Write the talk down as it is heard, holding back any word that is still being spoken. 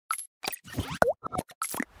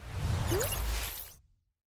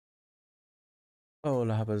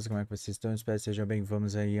Olá, rapaziada, como é que vocês estão? Espero que sejam bem.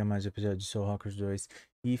 Vamos aí a mais um episódio de Soul Hackers 2.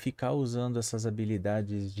 E ficar usando essas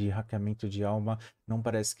habilidades de hackeamento de alma não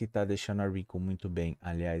parece que tá deixando a Ringo muito bem.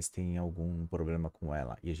 Aliás, tem algum problema com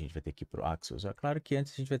ela e a gente vai ter que ir pro Axos. É claro que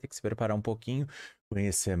antes a gente vai ter que se preparar um pouquinho,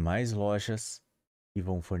 conhecer mais lojas que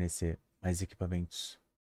vão fornecer mais equipamentos,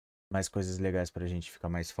 mais coisas legais pra gente ficar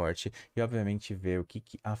mais forte. E obviamente ver o que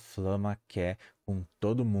a Flamma quer com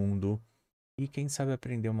todo mundo. E quem sabe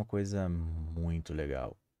aprender uma coisa muito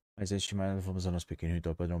legal. Mas antes de mais, vamos ao nosso pequeno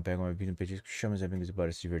ritual padrão. Pega uma bebida, um petisco, chama os amigos e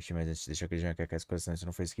bora se divertir. Mas antes, deixa aquele joinha que as coisas, se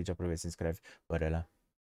não for inscrito, aproveita e se inscreve. Bora lá.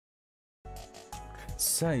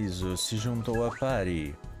 Saizo se juntou à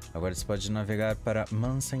Parte. Agora você pode navegar para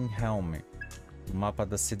Mansenhelm, o mapa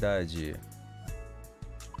da cidade.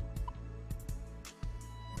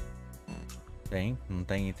 Tem? Não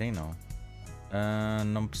tem item não.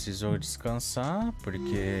 Não precisou descansar,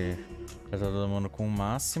 porque já tá todo mundo com o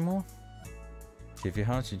máximo. Teve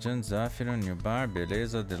Hot Jan Zafiro, New Bar,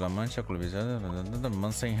 beleza, De La Mancha, Clubizada,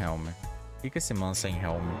 Mansenhelm. O que é esse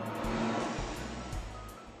Mansenhelm?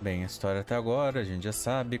 Bem, a história até agora, a gente já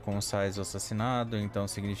sabe, com o Saizo assassinado, então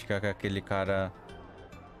significa que aquele cara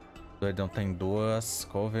doidão tem duas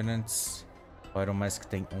Covenants. Ou era o mais que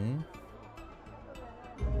tem um?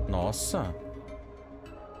 Nossa!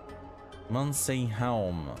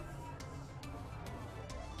 Mansenhelm.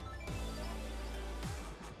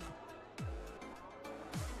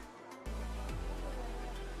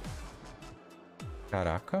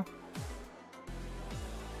 Caraca.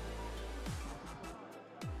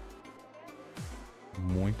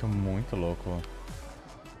 Muito, muito louco.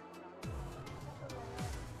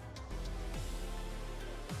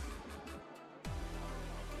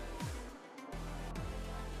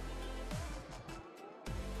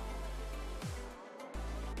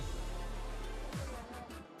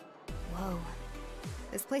 Whoa.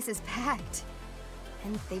 This place is packed.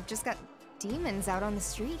 And they've just got demons out on the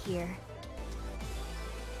street here.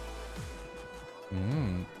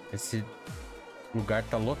 Esse lugar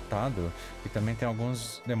tá lotado. E também tem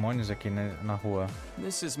alguns demônios aqui, né, na rua.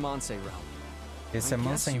 Esse é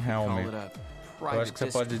Mansenhelm. Eu acho que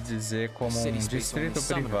você pode dizer como um distrito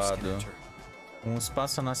privado. Um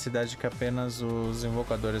espaço na cidade que apenas os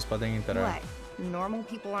invocadores podem entrar. What? Normal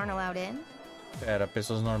people aren't allowed in? Pera,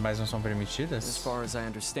 pessoas normais não são permitidas? As far as I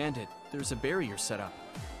understand it, there's a barrier set up.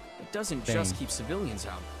 It doesn't just keep civilians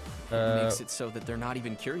out. It makes it so that they're not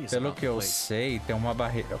even curious Pelo about que the eu place. sei, tem uma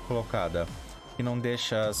barreira colocada que não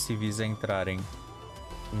deixa civis entrarem.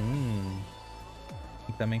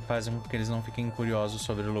 E também faz com que eles não fiquem curiosos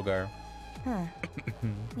sobre o lugar. Huh.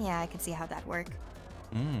 Yeah, I can see how that'd work.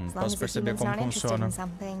 As long Posso as the perceber humans como aren't interested funciona. in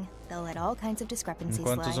something, they'll let all kinds of discrepancies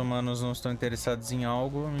Enquanto os slide. humanos não estão interessados em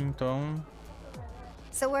algo, então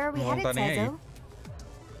So where are we não vão headed, estar nem aí. Saizo?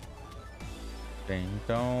 Bem,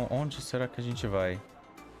 então onde será que a gente vai?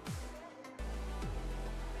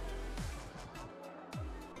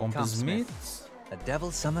 Smith? A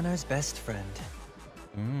devil summoner's best friend.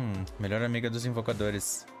 Melhor amiga dos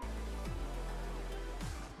invocadores.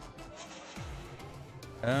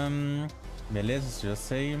 Beleza, já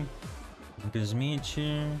sei. Smith.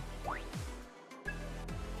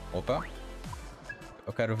 Opa.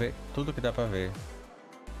 Eu quero ver tudo que dá pra ver.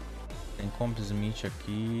 Tem Smith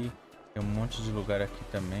aqui. Tem um monte de lugar aqui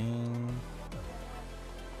também.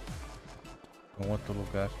 Um outro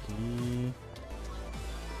lugar aqui.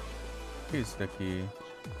 O que é isso daqui?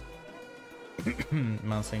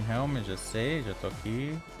 Mansenhelm, já sei, já tô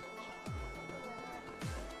aqui.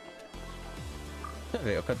 Deixa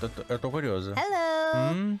eu ver, eu tô curioso.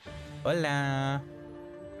 Hello! Olá!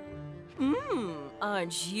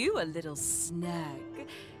 Aren't you a little snug?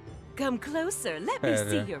 Come closer, let me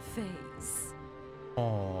see your face.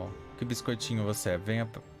 Oh, que biscoitinho você é. Venha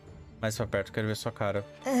mais pra perto, quero ver sua cara.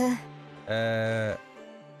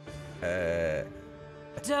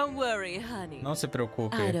 Don't worry, honey. Não se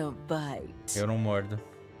preocupe. I don't bite. Eu não mordo.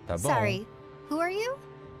 Tá bom? Sorry, who are you?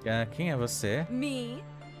 Quem é você? Me?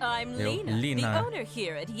 I'm Eu, Lina, Lina, the owner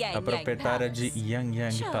here at Yang a proprietária de Yang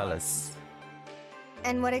Yang Chama. Palace.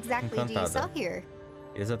 And what exactly do you Encantada. sell here?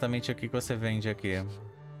 Exatamente o que você vende aqui.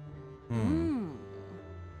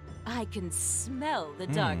 I can smell the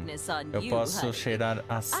darkness on Eu you, posso honey. cheirar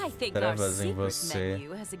as I think our trevas em secret você.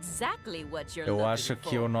 menu has exactly what you're Eu looking acho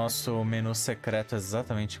que for. o nosso menu secreto é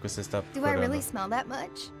exatamente o que você está Do I procurando. really smell that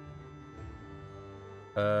much?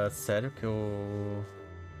 Sério que eu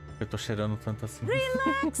tô cheirando tanto assim?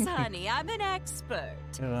 Relax, honey. I'm an expert.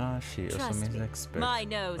 Relaxe, eu sou Trust mesmo me, expert. my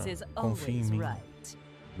nose is Confia em always mim. right.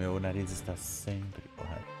 Meu nariz está sempre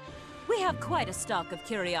correto. We have quite a stock of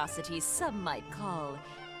curiosities some might call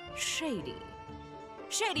shady.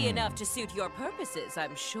 Shady enough to suit your purposes,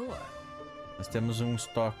 I'm sure. Nós temos um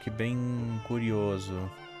estoque bem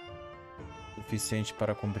curioso. Suficiente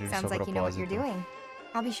para cumprir seu Sounds like you know what propósito. you're doing.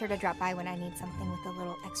 I'll be sure to drop by when I need something with a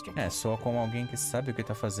little extra. Soa como alguém que sabe o que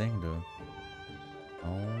tá fazendo.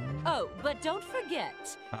 Oh, but don't forget.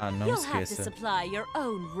 Não You'll have to esqueça. supply your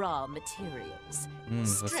own raw materials.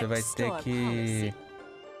 Você vai Strict ter store que...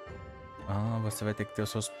 policy. Você vai ter que ter os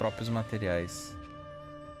seus próprios materiais.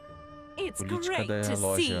 It's Política great da to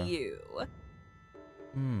loja. see you.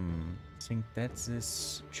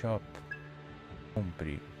 Synthesis Shop.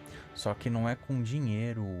 Compre. Só que não é com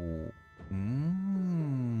dinheiro.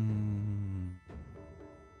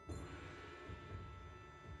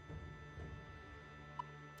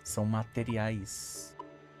 São materiais.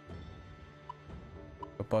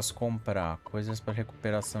 Eu posso comprar coisas para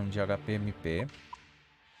recuperação de HP/MP.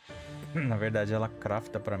 Na verdade, ela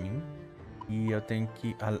crafta para mim. E eu tenho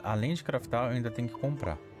que... Além de craftar, eu ainda tenho que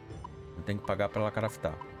comprar. Eu tenho que pagar para ela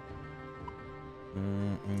craftar.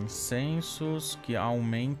 Incensos que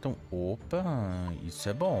aumentam... Opa, isso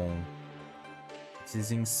é bom.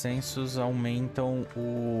 Esses incensos aumentam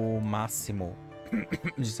o máximo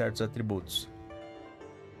de certos atributos.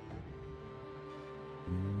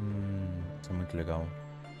 Isso é muito legal.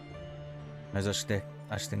 Mas acho que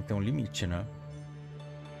tem que ter um limite, né?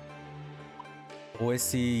 Ou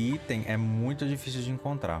esse item é muito difícil de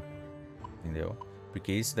encontrar. Entendeu?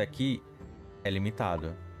 Porque isso daqui é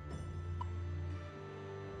limitado.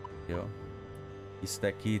 Entendeu? Isso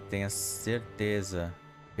daqui tem a certeza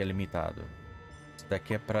que é limitado. Isso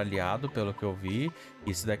daqui é para aliado, pelo que eu vi.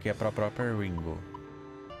 Isso daqui é para própria Ringo.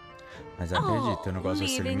 Mas acredito, o negócio vai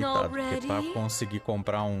ser limitado. Porque para conseguir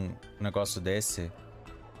comprar um negócio desse...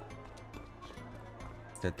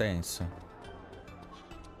 Você tenso.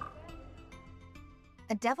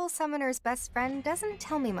 A devil summoner's best friend doesn't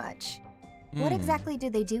tell me much. What exactly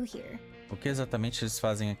do they do here? O que exatamente eles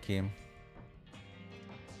fazem aqui?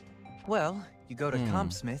 Well, you go to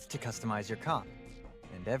Compsmith to customize your comp.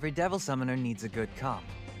 And every devil summoner needs a good comp.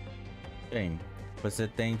 Bem, você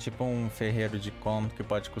tem tipo um ferreiro de comp que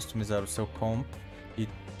pode customizar o seu comp. E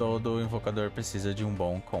todo invocador precisa de um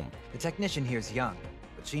bom comp. The technician here's young,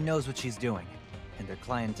 but she knows what she's doing. And her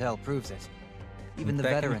clientele proves it. Even the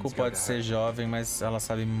veterans técnico go pode to ser her. jovem, mas ela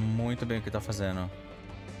sabe muito bem o que tá fazendo.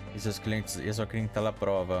 E seus clientes e a sua clientela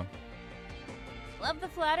prova. Love the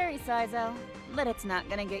flattery, Sizo, but it's not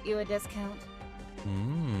gonna get you a discount.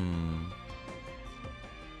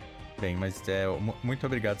 Bem, mas muito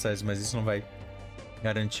obrigado, Sizo, mas isso não vai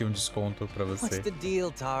garantir um desconto pra What's você. the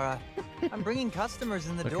deal, Tara? I'm bringing customers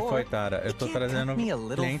in the O que door. foi, Tara? Eu You tô can't trazendo cut me a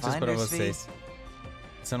little clientes pra finder's fee? vocês.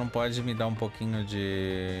 Você não pode me dar um pouquinho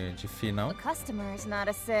de fee, não? A customer's not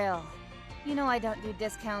a sale. You know I don't do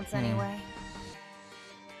discounts anyway.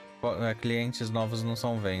 Clientes novos não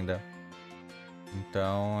são venda.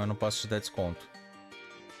 Então eu não posso te dar desconto.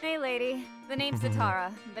 Hey, lady. The name's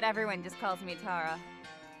Tara, but everyone just calls me Tara.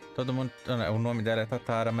 Todo mundo... O nome dela é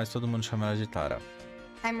Tatara, mas todo mundo chama ela de Tara.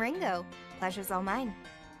 I'm Ringo. Pleasure's all mine.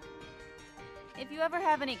 If you ever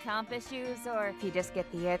have any comp issues, or if you just get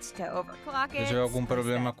the itch to overclock Se it, tiver algum spice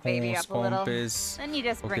problema that com baby os up a little, compes, then you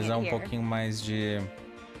just ou bring quiser it um here. pouquinho mais de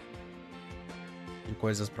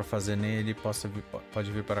coisas pra fazer nele,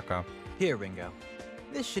 pode vir para cá. Here, Ringo.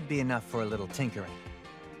 This should be enough for a little tinkering.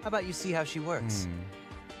 How about you see how she works?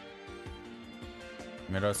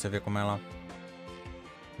 Melhor você ver como ela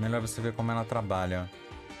trabalha.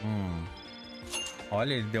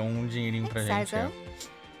 Olha, ele deu um dinheirinho pra gente. Sizo.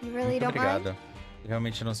 You really Muito don't mind? obrigado.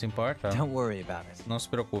 Realmente não se importa? Don't worry about it. Não se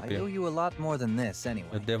preocupe. I owe you a lot more than this Eu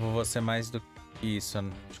anyway. devo você mais do que isso,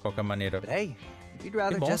 de qualquer maneira. But hey, if you'd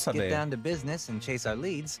rather bom just saber. get down to business and chase our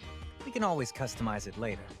leads, we can always customize it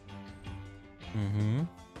later.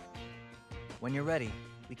 When you're ready,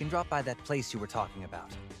 we can drop by that place you were talking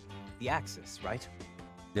about. The Axis, right?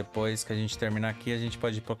 Depois que a gente terminar aqui, a gente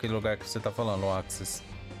pode ir para aquele lugar que você tá falando, o Axis.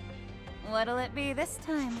 What'll it be this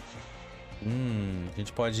time? A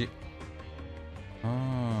gente pode...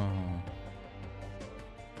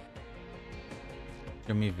 Deixa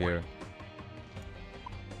eu me ver.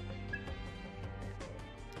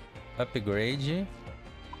 Upgrade.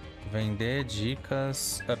 Vender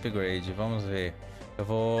dicas. Upgrade. Vamos ver. Eu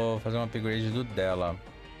vou fazer um upgrade do dela.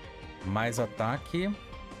 Mais ataque.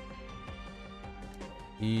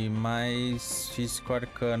 E mais físico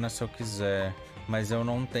arcana se eu quiser. Mas eu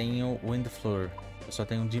não tenho Windfloor. Eu só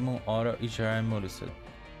tenho Demon Aura e Jar Mollused.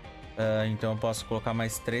 Então eu posso colocar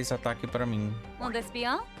mais 3 ataques pra mim. Will this be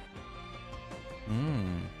all?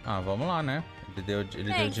 Vamos lá, né? Ele deu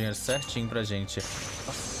dinheiro certinho pra gente.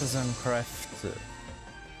 Artisan Craft.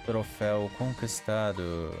 Troféu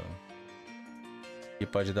conquistado. E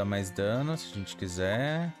pode dar mais dano se a gente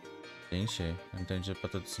quiser. Gente, eu não tenho dinheiro pra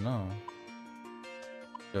tudo isso não.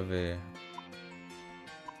 Deixa eu ver.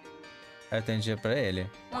 Tem dinheiro pra ele.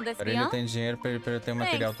 Pra ele eu tenho dinheiro, pra ele ter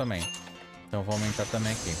material também. Então vou aumentar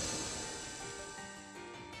também aqui.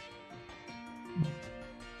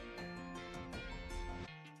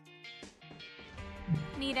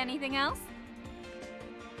 Need anything else?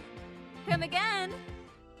 Come again.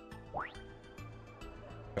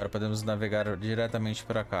 Agora podemos navegar diretamente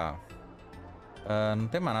pra cá. Não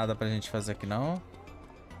tem mais nada pra gente fazer aqui não.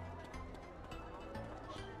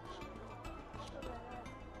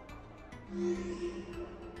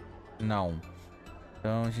 Não.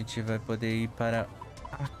 Então a gente vai poder ir para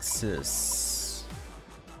Access.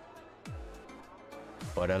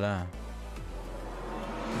 Bora lá.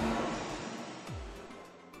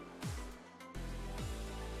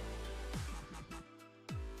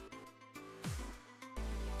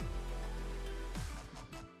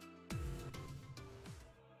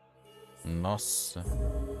 Nossa.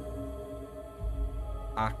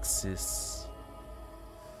 Access.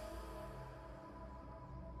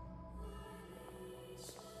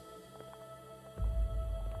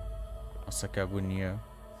 Nossa, que agonia.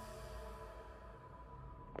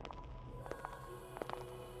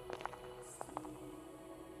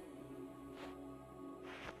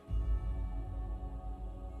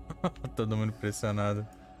 Todo mundo impressionado.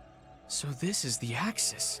 So this is the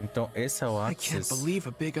Axis. Então esse é o I can't Access. believe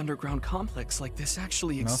a big underground complex like this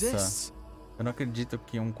actually Nossa, exists. eu não acredito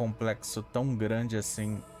que um complexo tão grande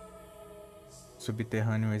assim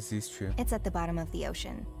subterrâneo existe. It's at the bottom of the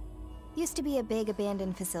ocean. Used to be a big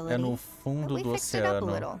abandoned facility. É no fundo but do we fixed it up a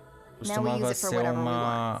oceano. little. Now we Costumava use it for ser whatever we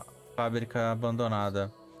uma want. fábrica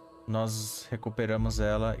abandonada. Nós recuperamos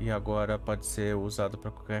ela e agora pode ser usado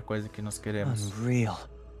para qualquer coisa que nós queremos. Unreal.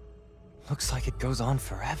 Looks like it goes on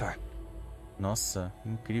forever. Nossa,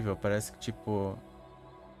 incrível. Parece que tipo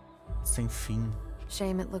sem fim.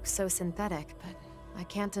 Shame it looks so synthetic, but I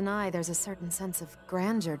can't deny there's a certain sense of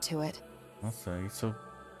grandeur to it. Nossa, isso,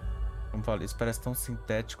 como eu falo, isso parece tão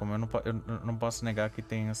sintético, mas eu não posso negar que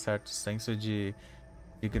tem um certo senso de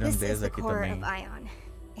This is grandeza the aqui core também. of Ion.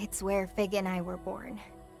 It's where Fig and I were born.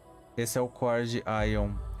 Esse é o core de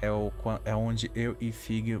Ion, é onde eu e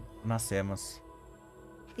Fig nascemos.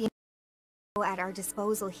 At our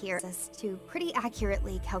disposal here is to pretty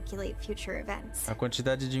accurately calculate future events. A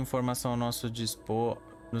quantidade de informação ao nosso dispor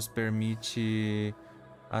nos permite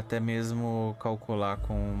até mesmo calcular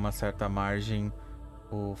com uma certa margem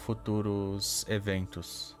os futuros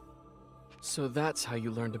eventos. So that's how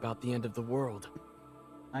you learned about the end of the world.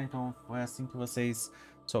 Então foi assim que vocês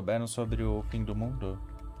souberam sobre o fim do mundo?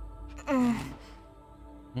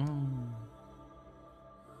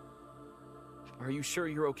 Are you sure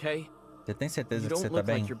you're okay? Você tem certeza You que você don't tá look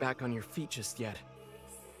bem? like you're back on your feet just yet.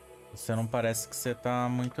 Você não parece que você tá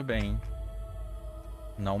muito bem.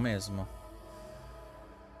 Não mesmo.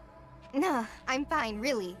 Nah, I'm fine,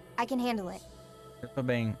 really. I can handle it. Eu tô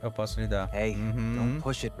bem, eu posso lidar. Hey, don't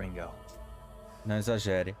push it, Ringo. Não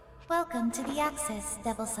exagere. Welcome to the Axis,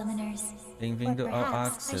 Devil Summoners. Bem-vindo Or ao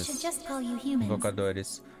perhaps I should Access, just call you humans.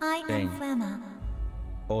 invocadores. I Bem, am Flamma.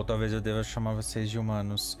 ou talvez eu deva chamar vocês de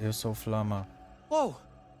humanos. Eu sou Flamma. Whoa!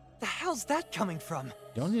 The hell's that coming from?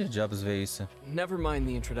 De onde diabos veio isso? Never mind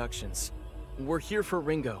the introductions. We're here for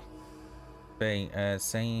Ringo. Bem,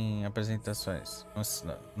 sem apresentações.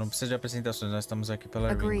 Não precisa de apresentações, nós estamos aqui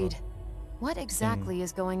pela Agreed. Ringo. What exactly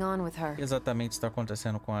is going on with her? O que exatamente está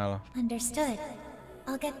acontecendo com ela? Understood.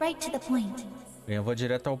 I'll get right to the point. Bem, eu vou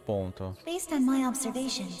direto ao ponto. Based on my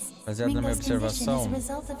observations, Baseado na minha Ringo's condition is observação, a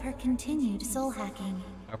result of her continued soul hacking.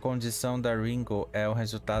 a condição da Ringo é o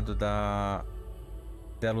resultado dela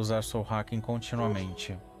usar soul hacking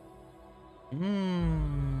continuamente.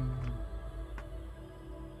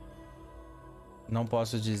 Não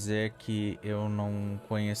posso dizer que eu não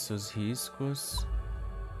conheço os riscos.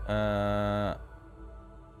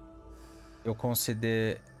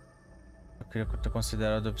 Eu queria ter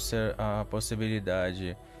considerado a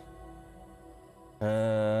possibilidade.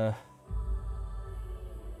 É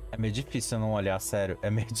meio difícil não olhar, sério.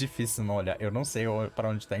 É meio difícil não olhar. Eu não sei para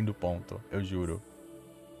onde tá indo o ponto, eu juro.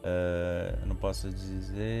 Eu não posso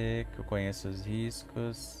dizer que eu conheço os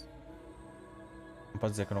riscos. Não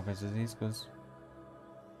posso dizer que eu não conheço os riscos.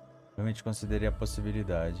 Realmente considerei a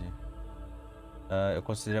possibilidade. Eu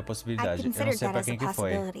considerei a I possibilidade. Eu não considered sei that pra as a quem que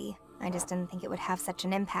foi. possibility. I just didn't think it would have such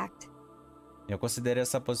an impact. Eu considerei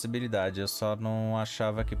essa possibilidade. Eu só não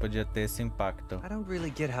achava que podia ter esse impacto. I don't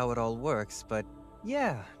really get how it all works, but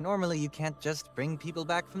Yeah, normally you can't just bring people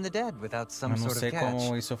back from the dead without some Eu não sort sei of catch.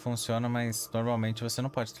 como isso funciona, mas normalmente você não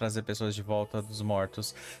pode trazer pessoas de volta dos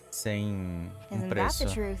mortos sem Isn't that preço.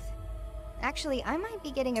 the truth? Actually, I might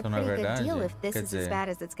be getting a Isso não é pretty good deal verdade? if this Quer is as dizer,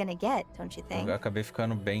 bad as it's gonna get, don't you think? eu acabei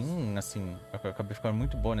ficando bem, assim, eu acabei ficando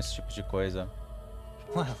muito boa nesse tipo de coisa.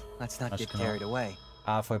 Well, let's not Acho get que não. carried away.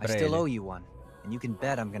 Ah, foi I pra still owe ele. you one, and you can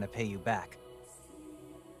bet I'm gonna pay you back.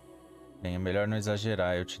 Bem, é melhor não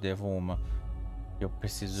exagerar, eu te devo uma. Eu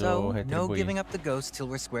preciso So, no retribuir. giving up the ghost till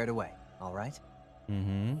we're squared away, all right?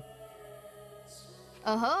 Uhum.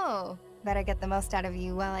 Oh, better get the most out of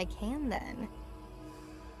you while I can then.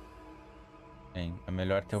 Bem, é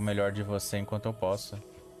melhor ter o melhor de você enquanto eu posso.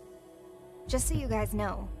 Just so you guys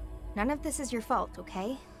know, none of this is your fault,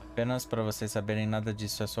 okay? Apenas pra vocês saberem, nada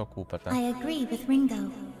disso é sua culpa, tá? I agree with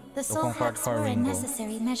Ringo. The soul concordo hacks com a were a Ringo.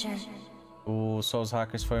 necessary measure. O Souls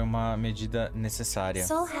Hackers foi uma medida necessária.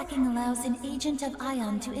 Soul hacking allows an agent of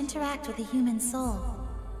Ion to interact with a human soul.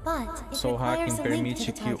 But it Soul requires hacking a link permite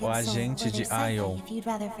to the que o target soul agente or de their psyche, Ion if you'd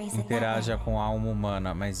rather phrase it that interaja way. com a alma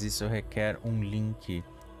humana, mas isso requer um link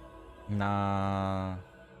na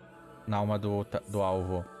alma do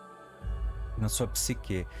alvo, na sua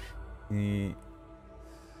psique. E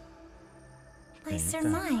I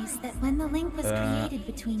surmise that when the link was created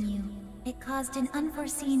between you, it caused an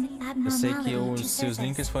unforeseen eu sei que abnormality to se os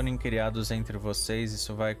links surface. forem criados entre vocês,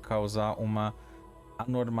 isso vai causar uma It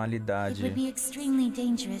anormalidade. would be extremely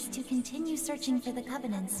dangerous to continue searching for the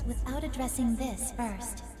covenants without addressing this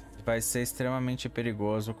first. Vai ser extremamente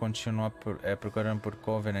perigoso continuar procurando por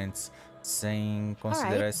Covenants sem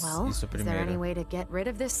considerar Alright, well, isso is there any primeiro. way to get rid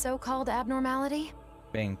of this so-called abnormality?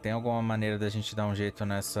 Bem, tem alguma maneira da gente dar um jeito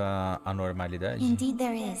nessa anormalidade? Indeed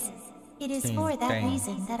there is. It is Sim, for that tem.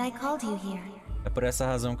 reason that I called you here. É por essa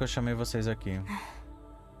razão que eu chamei vocês aqui.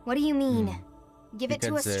 What do you mean? Give it quer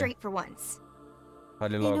to us dizer? straight for once.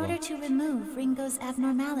 Fale In logo. order to remove Ringo's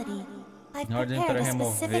abnormality, I've Em ordem prepared para a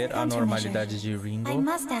specific remover a anormalidade countermeasure. de Ringo, I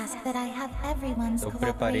must ask that I have everyone's eu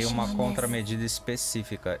preparei cooperation uma on this. contramedida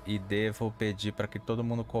específica e devo pedir para que todo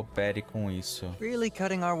mundo coopere com isso. Really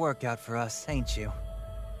cutting our work out for us, ain't you?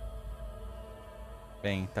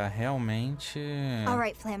 Bem, tá realmente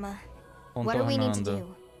Alright, Flamma. What do we need to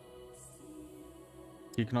contornando. do?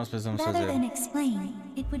 O que nós precisamos Rather than fazer? explain,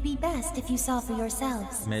 it would be best if you saw for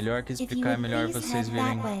yourselves. Melhor que If you explicar, é would melhor please vocês head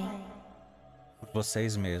that virem way. por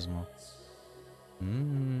vocês mesmos.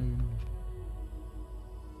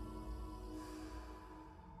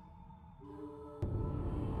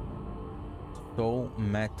 Soul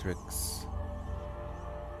Matrix.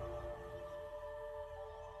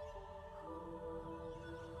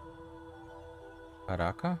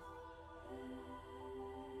 Caraca.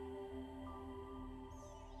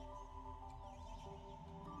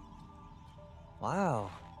 Wow,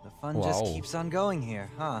 the fun just Wow. keeps on going here,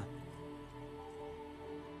 huh?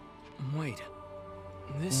 Wait.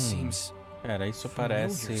 This seems Pera, isso familiar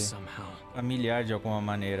parece somehow. familiar de alguma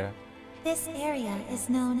maneira. This area is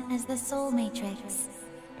known as the Soul Matrix.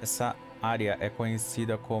 Essa área é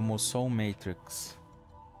conhecida como Soul Matrix.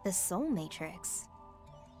 The Soul Matrix.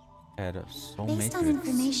 Pera, Soul Based on Matrix.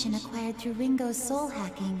 information acquired through Ringo's soul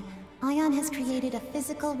hacking, Ion has created a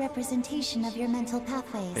physical representation of your mental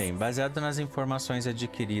pathways. Bem, baseado nas informações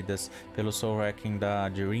adquiridas pelo Soul Hacking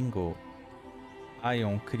de Ringo,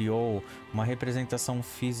 Ion criou uma representação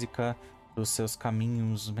física dos seus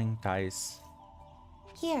caminhos mentais.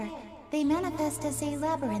 Here, they manifest as a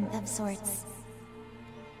labyrinth of sorts.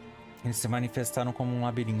 Eles se manifestaram como um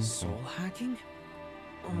labirinto. Soul hacking?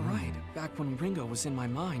 Alright, back when Ringo was in my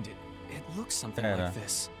mind, it looked something Pera. like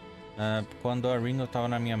this. Quando a Ringo estava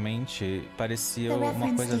na minha mente, parecia The uma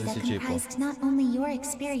reference coisa data desse tipo. comprised not only your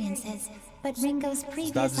experiences, but Ringo's Os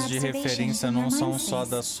previous dados de observations referência in your não são mind só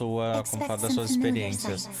da space. sua, como fala, das suas Expect some familiar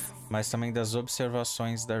experiências, sights. mas também das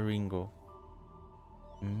observações da Ringo.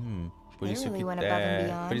 Por They isso really que went above and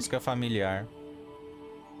por beyond. isso que é familiar.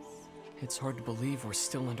 It's hard to believe we're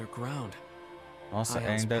still underground. Nossa, é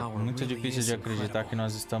Ion's ainda power muito really difícil is de acreditar incredible. que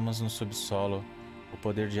nós estamos no subsolo. O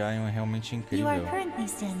poder de Ion é realmente You are incrível. currently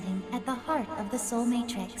standing at the heart of the Soul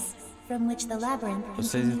Matrix, from which the labyrinth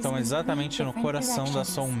Vocês continues estão in exatamente three no different coração da directions.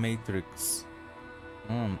 Soul Matrix.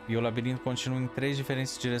 E o labirinto continua em 3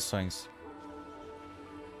 diferentes direções.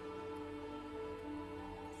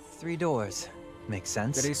 3 doors. Makes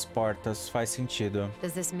sense. 3 portas, faz sentido.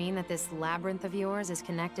 Does this mean that this labyrinth of yours is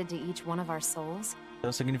connected to each one of our souls?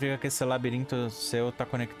 Então significa que esse labirinto seu está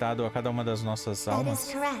conectado a cada uma das nossas That is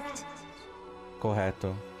almas? correct.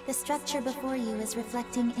 Correto. The structure before you is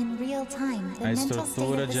reflecting in real time the A mental state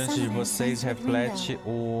estrutura of the diante de summoner vocês sent with reflete Ringo.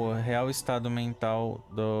 o real estado mental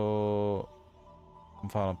do... Como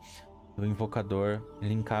fala? do invocador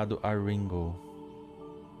linkado a Ringo.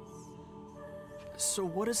 So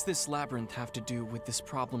what does this labyrinth have to do with this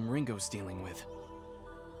problem Ringo's dealing with?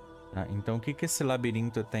 Então o que esse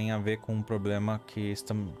labirinto tem a ver com o problema que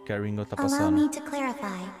a Ringo tá Allow passando? me to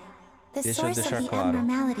clarify. The Deixa eu source deixar of the claro.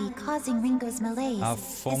 abnormality causing Ringo's malaise A has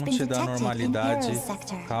been fonte da detected in anormalidade Arrow's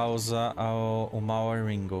sector. causa o mal a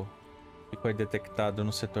Ringo. E foi detectado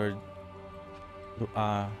no setor do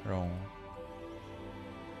Aaron.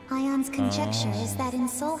 Ion's conjecture is that in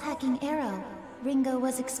soul-hacking Arrow, Ringo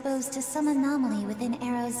was exposed to some anomaly within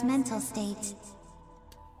Arrow's mental state.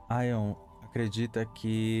 Ion acredita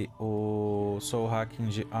que o soul hacking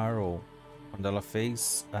de Arrow, quando ela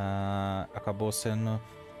fez, acabou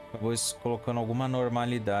colocando alguma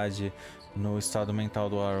normalidade no estado mental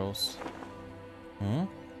do Arrows.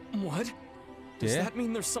 What? Does that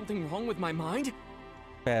mean there's something wrong with my mind?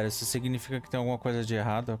 Pera, isso significa que tem alguma coisa de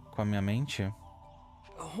errado com a minha mente?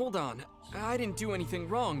 Hold on. I didn't do anything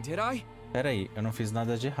wrong, did I? Pera aí, eu não fiz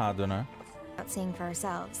nada de errado, né? About seeing for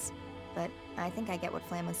ourselves, but I think I get what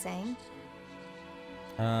Flamma's saying.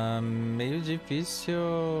 Meio difícil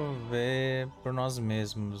ver por nós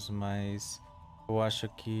mesmos, mas eu acho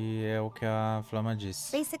que é o que a Flamma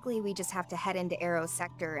disse. Basically, we just have to head into Arrow's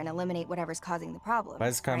sector and eliminate whatever's causing the problem.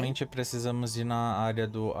 Basicamente, precisamos ir na área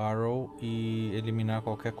do Arrow e eliminar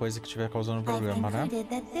qualquer coisa que estiver causando problema, né? I've concluded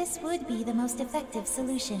that this would be the most effective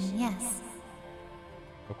solution, yes.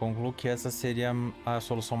 Eu concluo que essa seria a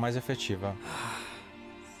solução mais efetiva.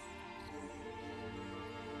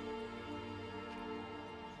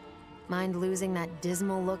 Mind losing that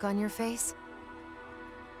dismal look on your face?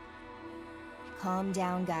 Calm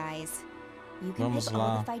down, guys. You can Vamos pick all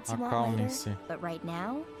lá, the fights you want acalmem-se. later, but right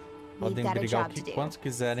now, we've Podem got a brigar job to do. quanto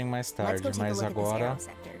quiserem mais Let's tarde, go take a mas look at this agora Arrow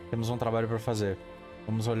sector. temos um trabalho para fazer.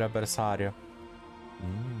 Vamos olhar para essa área.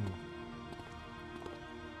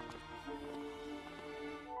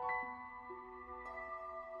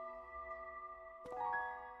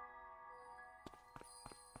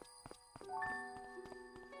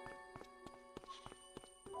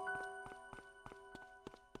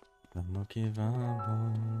 Vamos que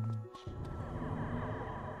vamos.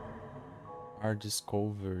 Hard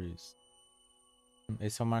Discoveries.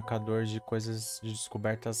 Esse é o marcador de coisas de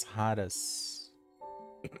descobertas raras.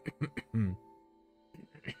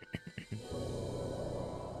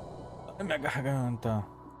 Ai, minha garganta.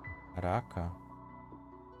 Caraca.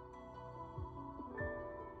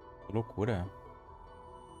 Que loucura.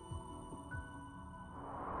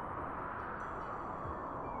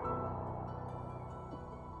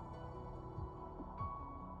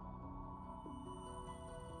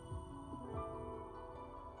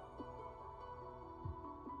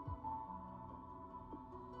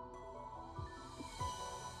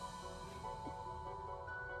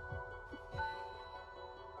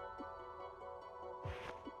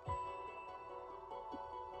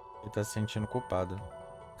 Ele tá se sentindo culpado.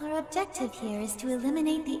 Our objective here is to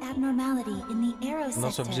eliminate the abnormality in the Arrow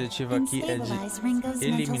Nosso sector objetivo and aqui é stabilize Ringo's de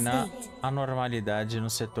mental eliminar state. a normalidade no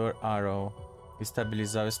setor Arrow,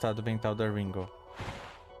 estabilizar o estado mental da Ringo.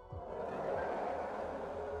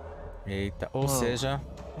 Eita, ou seja,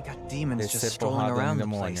 We got demons just descer strolling porrada no around the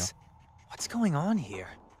demônio. place. What's going on here?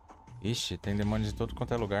 Ixi, tem demônios em todo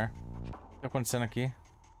quanto é lugar. O que tá acontecendo aqui?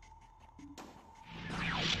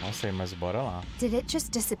 Não sei, mas bora lá. Did it just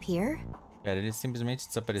disappear? Pera, ele simplesmente So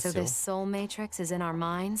desapareceu. this soul matrix is in our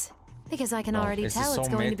minds? Because I can Não, already esse tell it's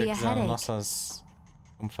Soul going to be a Matrix é as headache. nossas...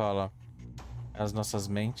 Como fala? As nossas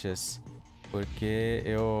mentes. Porque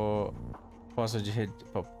eu posso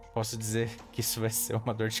dizer que isso vai ser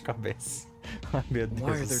uma dor de cabeça. Ai, meu Deus Why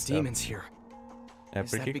are do there céu. demons here? É, Is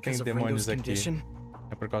por that que tem because of demônios Ringo's aqui? condition?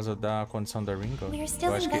 É por causa da condição da Ringo? We're Eu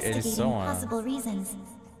still acho que eles investigating são a... possible reasons,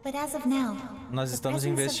 but as of now, Nós the estamos presence of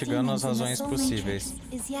investigando as demons in the razões soul possíveis,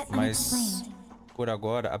 matrix is yet mas unexplained. por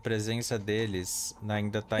agora a presença deles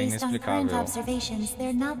ainda está Based on current inexplicável. observations,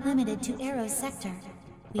 they're not limited to Arrow's sector.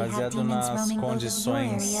 We have Baseado demons nas roaming both of your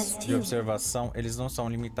areas condições de too. observação, eles não são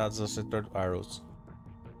limitados ao setor Arrows.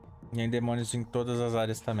 E tem demônios em todas as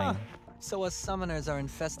áreas também. So us summoners are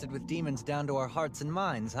infested with demons down to our hearts and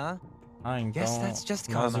minds, huh? Então Yes, that's just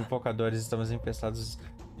nós karma. invocadores estamos infestados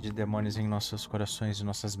de demônios em nossos corações e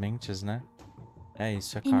nossas mentes, né? É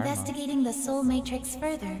isso, é karma. Investigating the soul matrix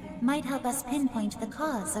further might help us pinpoint the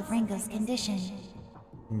cause of Ringo's condition.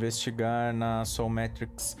 Investigar na Soul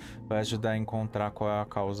Matrix vai ajudar a encontrar qual é a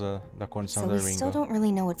causa da condição So da we still Ringo. don't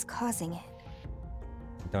really know what's causing it.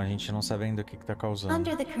 Então a gente não sabendo o que tá causando.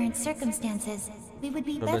 Under the current circumstances, we would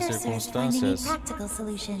be Sob as better served finding a circunstâncias, practical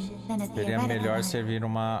solution than a Seria theoretical melhor one. servir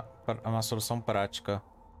uma solução prática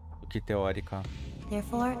do que teórica.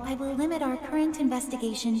 Therefore, I will limit our current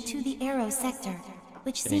investigation to the Arrow sector,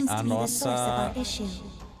 which seems to be the source of our issue.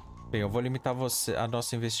 Bem, eu vou limitar a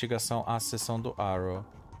nossa investigação à seção do Arrow.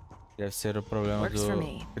 Deve ser o problema que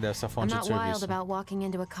deve ser a fonte de serviço.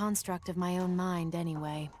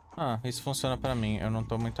 Ah, isso funciona pra mim. Eu não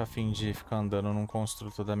tô muito afim de ficar andando num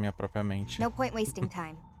construto da minha própria mente. No point wasting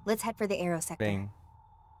time. Let's head for the Arrow sector. Bem,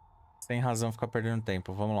 sem razão ficar perdendo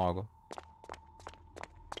tempo. Vamos logo.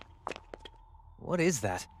 What is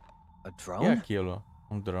that? A E drone? aquilo?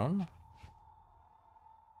 Um drone?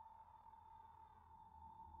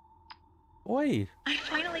 Oi! I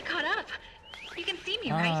finally caught up. You can see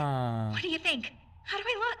me, right? What do you think? How do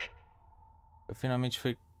I look? Eu finalmente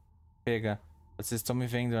fui pega. Vocês estão me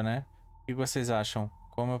vendo, né? O que vocês acham?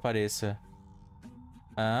 Como eu pareço?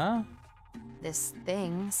 This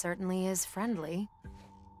thing certainly is friendly.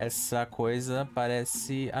 Essa coisa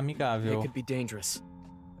parece amigável. It could be dangerous.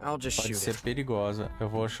 I'll just Pode shoot ser it. perigosa. Eu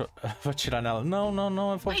vou atirar nela. Não, não,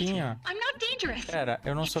 não, é fofinha. I'm not dangerous. Pera,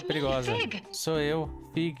 eu não sou perigosa. Fig. Sou eu,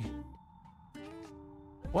 Fig.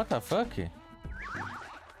 What the fuck?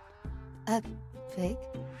 Fig?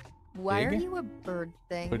 Why are you a bird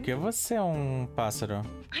thing? Porque você é um pássaro.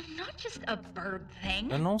 I'm not just a bird thing.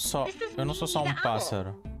 Eu não sou só um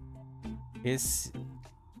pássaro.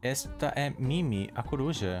 Esta é Mimi, a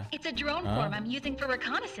coruja. It's a drone form I'm using for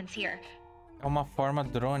reconnaissance here. É uma forma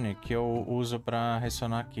drone que eu uso pra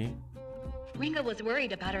ressonar aqui. Ringo was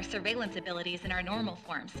worried about our surveillance abilities in our normal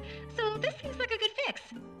forms, so this seems like a good fix.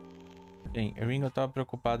 Bem, Ringo estava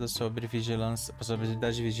preocupado sobre vigilância,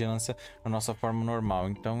 possibilidade de vigilância na nossa forma normal.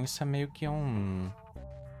 Então isso é meio que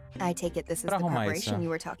I take it this is the preparation you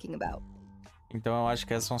were talking about. Então eu acho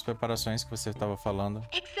que essas são as preparações que você estava falando.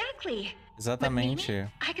 Exactly. Exatamente. With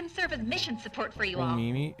Mimi, I can serve as mission support for you Com all.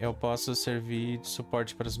 Mimi, eu posso servir de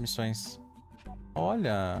suporte para as missões.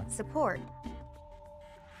 Olha. Suporte?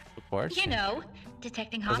 You know,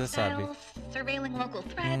 detecting Você sabe. hostiles, surveilling local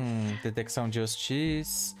threats. Detecção de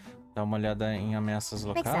hostis, dar uma olhada em ameaças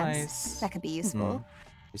Makes locais. sense. That could be useful.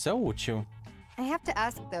 Isso é útil. I have to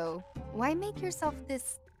ask though, why make yourself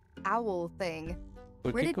this owl thing?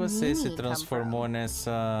 Por que você se transformou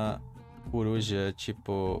nessa coruja,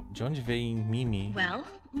 tipo, de onde veio Mimi? Well,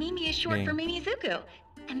 Mimi is short for Mimizuku,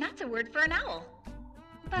 and that's a word for an owl.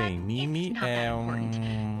 Bem, Mimi é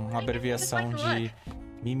uma abreviação de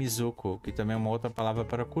Mimizuku, que também é uma outra palavra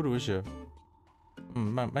para coruja.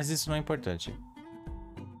 Mas isso não é importante.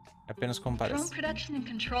 É apenas como parece. Drone production and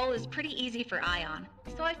control is pretty easy for Ion,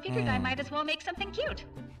 so I figured I might as well make something cute.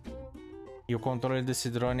 E o controle desse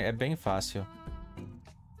drone é bem fácil.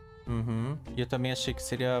 E eu também achei que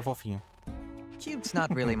seria fofinho. Cute's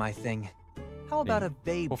not really my thing. How about a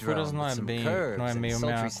babe drone não with é some bem, curves não é and meio a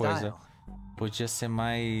mesma sultry coisa. style? Podia ser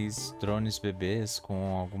mais drones bebês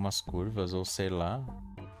com algumas curvas ou sei lá.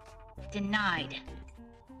 Denied.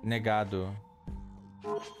 Negado.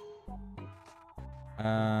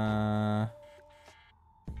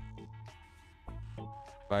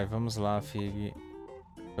 Vai, vamos lá, Fig.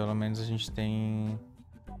 Pelo menos a gente tem...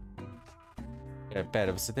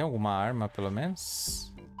 Pera, você tem alguma arma, pelo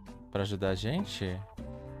menos? Pra ajudar a gente?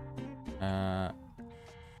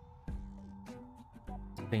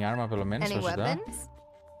 Tem arma, pelo menos, pra ajudar?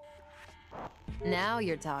 Now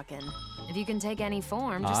you're talking. If you can take any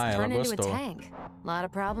form, just turn into a tank. A lot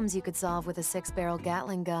of problems you could solve with a 6-barrel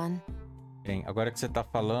Gatling gun. Bem, agora que você tá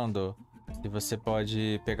falando, se você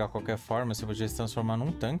pode pegar qualquer forma, você podia se transformar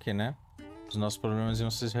num tanque, né? Os nossos problemas iam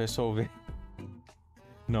se resolver.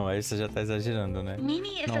 Não, aí você já tá exagerando, né?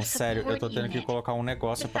 Não, sério, eu tô tendo que colocar um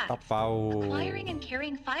negócio pra tapar o... Acquiring and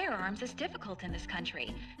carrying firearms is difficult in this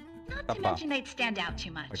country. Not to mention they'd stand out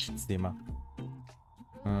too much. Parte de cima.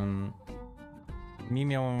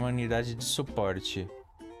 Mimi é uma unidade de suporte.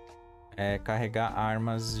 Carregar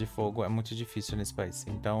armas de fogo é muito difícil nesse país,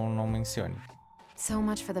 então não mencione. So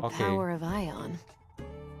much for the power of Ion.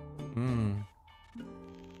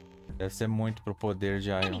 Deve ser muito pro poder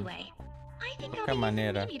de Ion. Anyway, De qualquer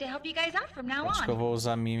maneira, acho que eu vou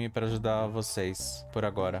usar Mimi pra ajudar vocês por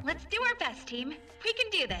agora. Let's do our best, team. We can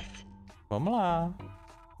do this. Vamos lá.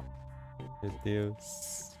 Meu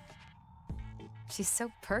Deus. She's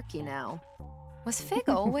so perky now. Was Fig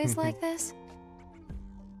always like this?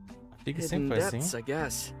 Fig sempre foi assim. I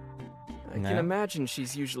guess. I can imagine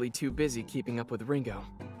she's usually too busy keeping up with Ringo.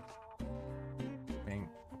 Bem,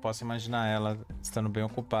 eu posso imaginar ela estando bem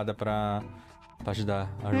ocupada pra ajudar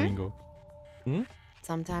a Ringo.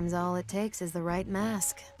 Sometimes all it takes is the right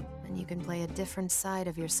mask, and you can play a different side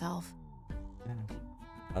of yourself.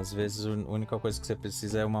 Às vezes a única coisa que você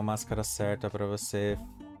precisa é uma máscara certa pra você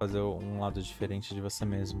fazer um lado diferente de você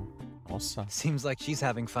mesmo. Nossa. Seems like she's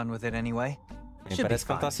having fun with it anyway. Parece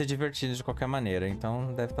que ela tá se divertindo de qualquer maneira,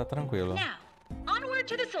 então deve estar tranquilo. Now, onward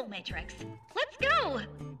to the Soul Matrix. Let's go!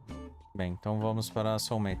 Bem, então vamos para a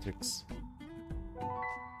Soul Matrix.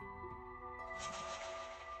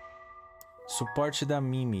 Suporte da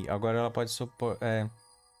Mimi. Agora ela pode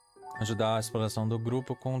ajudar a exploração do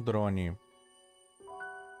grupo com o drone.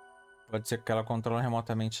 Pode ser que ela controle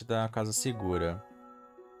remotamente da casa segura.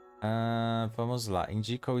 Vamos lá.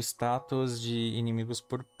 Indica o status de inimigos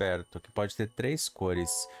por perto, que pode ter 3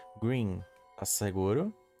 cores. Green, tá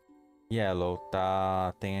seguro. Yellow,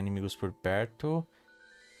 tem inimigos por perto.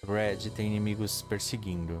 Red, tem inimigos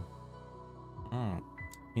perseguindo.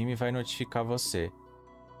 Mimi vai notificar você.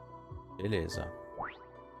 Beleza.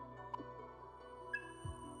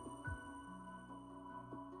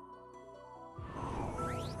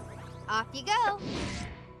 Off you go.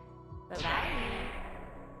 Bye-bye.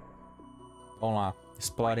 Vamos lá,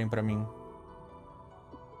 explorem pra mim.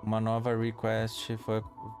 Uma nova request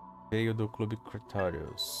veio do Clube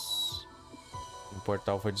Criterios. Um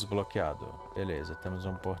portal foi desbloqueado. Beleza, temos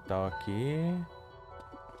um portal aqui.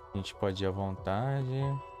 A gente pode ir à vontade.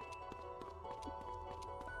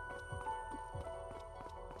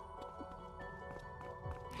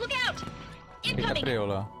 Look out! Eita, Incoming!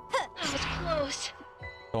 preula. That was close.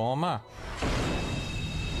 Toma.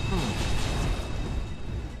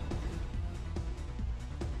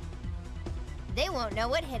 They won't know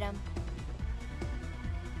what hit them.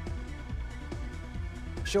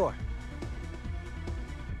 Sure.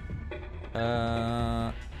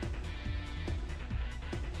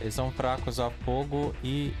 Eles são fracos a fogo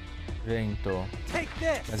e vento.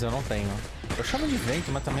 Mas eu não tenho. Eu chamo de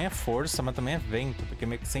vento, mas também é força, mas também é vento. Porque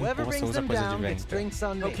meio que você empurra, você usa coisa de vento.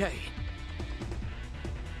 Okay.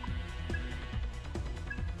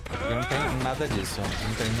 Eu não tenho nada disso.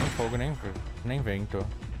 Não tenho nem fogo, nem vento.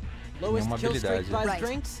 Nenhuma habilidade.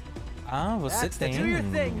 Ah, você tem.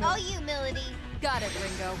 All you, Melody. Got it,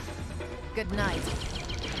 Ringo. Good night.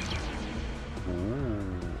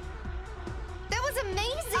 That was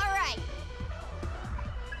amazing. All right.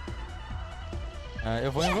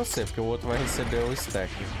 Eu vou em você, porque o outro vai receber o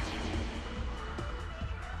stack.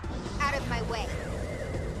 Out of my way.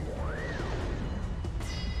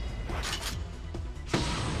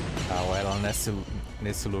 Ela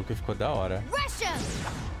nesse look ficou da hora. Russia.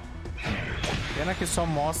 Pena que só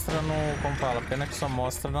mostra no... Como fala? Pena que só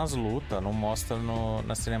mostra nas lutas, não mostra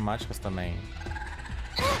nas cinemáticas também.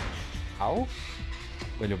 Au!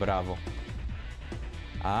 Olho bravo.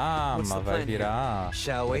 Mas vai virar...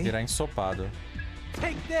 Vai virar ensopado.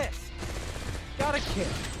 Take this. Got a kill.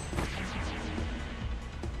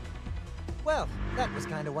 Well, that was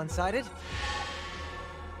kind of one-sided.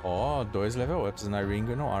 2 level ups na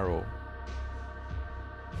Ringo e no Arrow.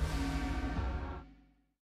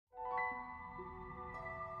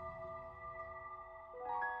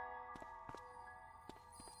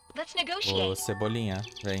 Let's negotiate. Ô, Cebolinha,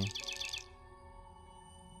 vem.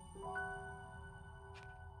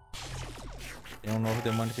 Tem um novo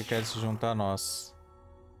demônio que quer se juntar a nós.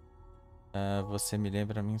 Você me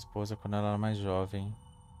lembra minha esposa quando ela era mais jovem.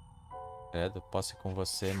 Posso ir com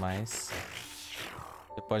você, mas...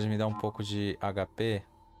 Você pode me dar um pouco de HP?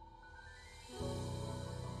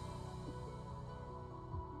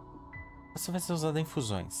 Você vai ser usada em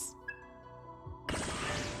fusões.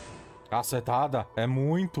 Cacetada! É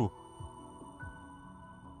muito!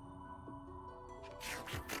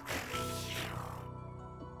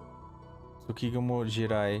 Tsukigamo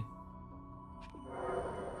Jirai.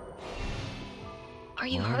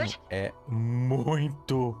 Are you hurt? É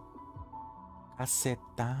muito!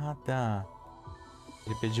 Cacetada!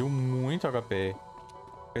 Ele pediu muito HP.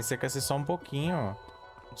 Pensei que ia ser só um pouquinho.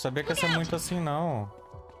 Não sabia que ia ser muito assim, não.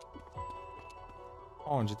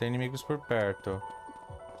 Onde? Tem inimigos por perto.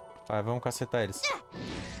 Vai, vamos cacetar eles.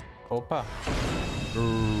 Opa!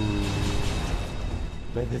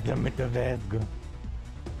 Vai dar muito vesgo.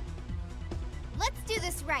 Let's do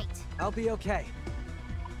this right. I'll be okay.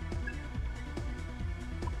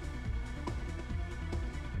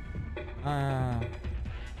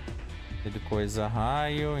 Ele coisa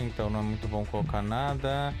raio, então não é muito bom colocar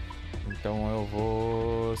nada. Então eu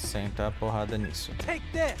vou sentar a porrada nisso. Take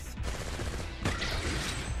this.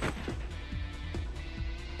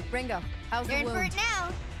 Ringo, how's the You're in for wound? it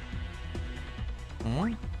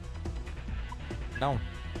now. Não.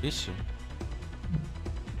 Ixi.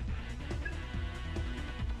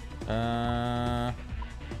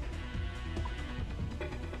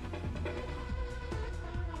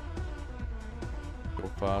 Eu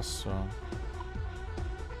faço.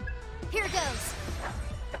 Here goes.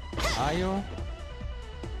 Raio.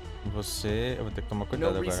 Você, eu vou ter que tomar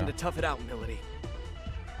cuidado No reason agora. to tough it out, Melody.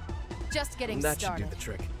 Just getting That should do started. the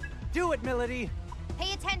trick. Do it, Melody!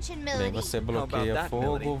 Pay attention, Bem, Melody. você bloqueia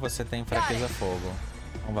fogo, você tem fraqueza a fogo.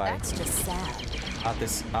 Então vai. That's just sad.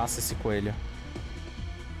 Assa esse coelho.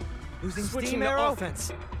 Losing Switching steam, to Arrow?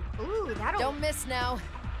 offense. Ooh, that'll... Don't miss now.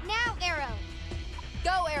 Now, Arrow!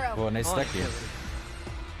 Go, Arrow. Vou nesse On daqui. it, Melody.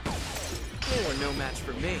 You're no match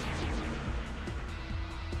for me.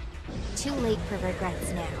 Too late for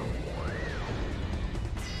regrets now.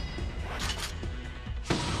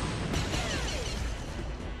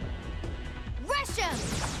 Rush him!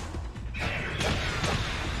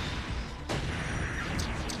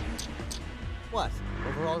 What?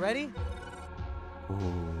 Over already?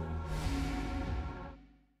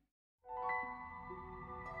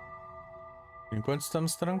 Enquanto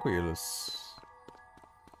estamos tranquilos.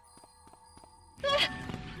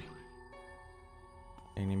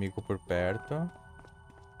 Tem inimigo por perto.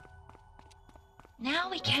 Now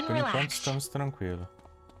we Mas can por enquanto relax. estamos tranquilos.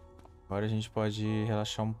 Agora a gente pode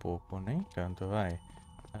relaxar um pouco. Nem tanto, vai.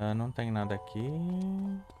 Não tem nada aqui.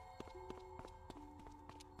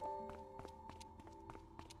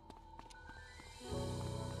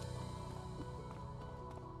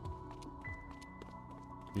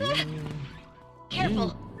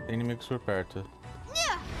 Careful. Tem inimigos por perto.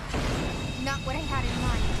 Not what I had in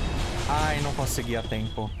mind. Ai, não consegui a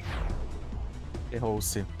tempo.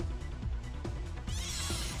 Errou-se.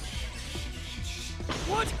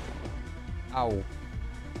 What? Au.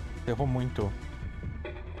 Errou muito.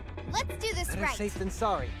 Let's do this Better right. safe than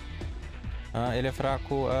sorry. Ele é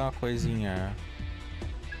fraco a coisinha.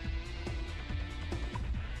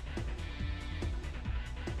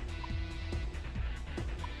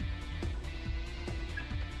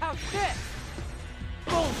 How's this?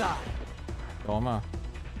 Bullseye! Toma.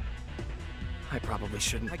 I probably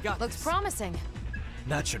shouldn't. I got Looks this. promising.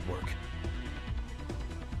 That should work.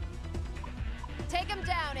 Take him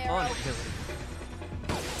down, On Arrow. it, Melody.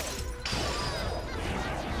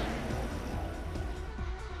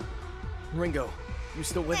 Ringo, you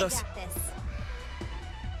still with I us? got this.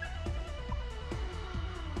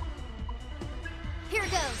 Here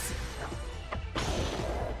goes.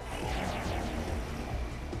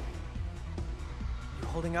 You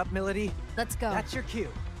holding up, Melody? Let's go. That's your cue.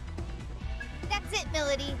 That's it,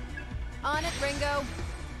 Melody. On it, Ringo.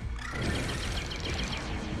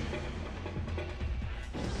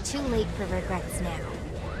 Too late for regrets now.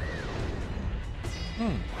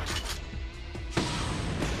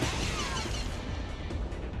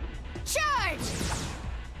 Charge!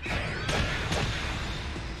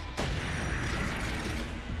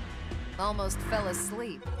 Almost fell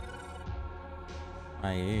asleep.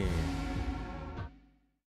 Aê.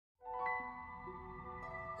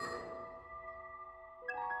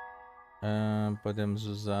 Podemos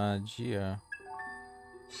usar dia.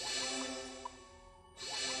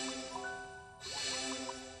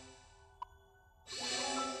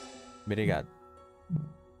 Obrigado.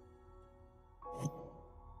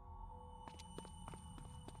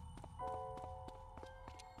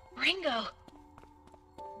 Ringo.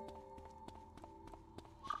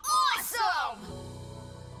 Awesome!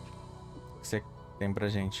 O que você tem pra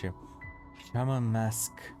gente? Chama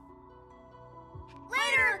Mask.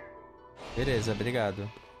 Later! Beleza, obrigado.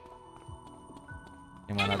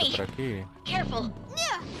 Tem mais nada Enemy. por aqui? Careful.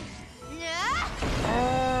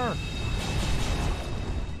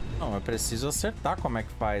 Não, eu preciso acertar como é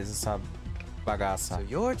que faz essa bagaça. So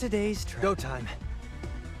you're today's go time.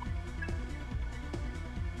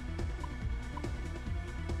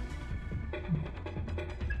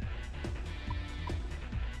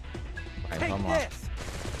 Vai, Take vamos lá. this!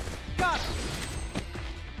 Got it!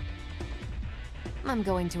 I'm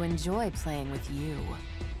going to enjoy playing with you.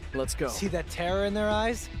 Let's go. See that terror in their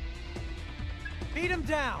eyes? Beat them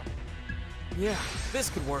down! Yeah, this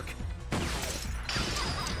could work.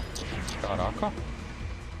 Caraca.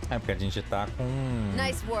 É porque a gente tá com...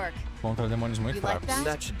 Nice work. contra demônios muito You like fracos. that?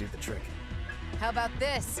 That should do the trick. How about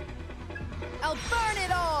this? I'll burn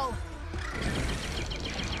it all!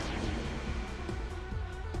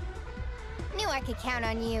 Knew I could count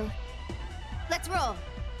on you. Let's roll.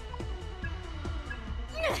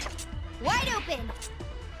 Wide open!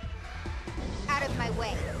 Out of my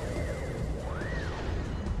way.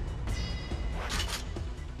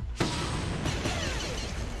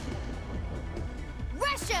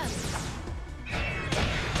 Rush him!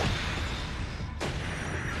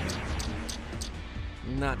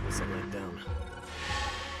 That was a letdown.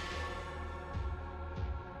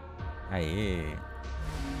 Aê.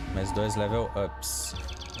 Mais 2 level ups.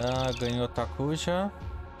 Ganhou Takuja.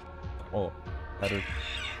 Oh,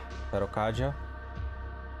 Tarokadia.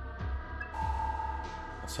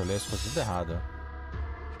 Nossa, eu li as coisas tudo errado.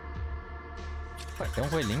 Ué, tem um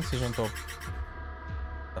coelhinho que se juntou.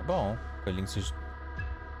 Tá bom, o coelhinho se juntou.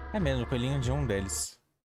 É mesmo, o coelhinho de um deles.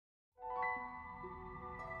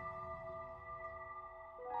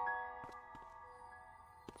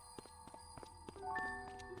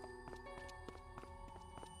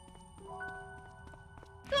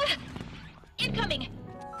 Incoming!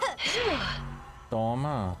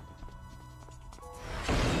 Toma.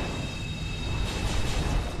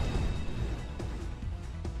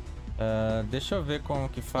 Deixa eu ver como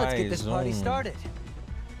que faz Deixa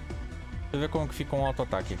eu ver como que fica um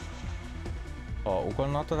auto-ataque. Ó,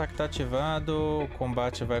 quando o auto-ataque tá ativado, o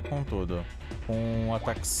combate vai com tudo. Com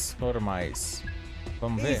ataques normais.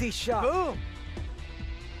 Vamos ver? Se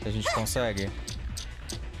a gente consegue.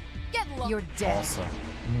 Nossa,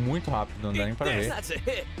 muito rápido, não dá nem pra ver.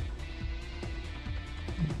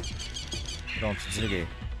 Pronto, desliguei.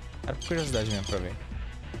 Era por curiosidade mesmo pra ver.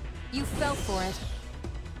 You fell for it.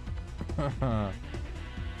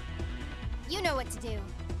 You know what to do.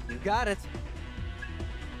 You got it.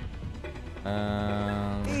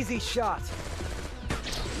 Easy shot.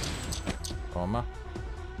 Toma.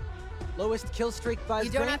 Lowest kill streak by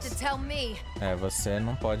You don't have to tell me. Você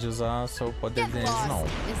não pode usar o seu poder deles, não.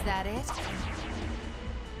 Is that it?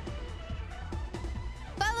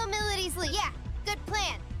 Follow Milady's lead. Yeah, good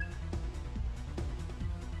plan.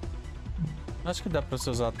 Acho que dá pra você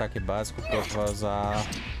usar ataque básico, porque eu vou usar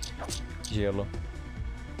gelo.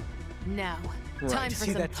 Now, Right. time for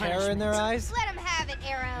See some that terror in their punishment. eyes? Let him have it,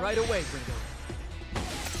 Arrow. Right away, Ringo.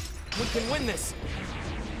 We can win this.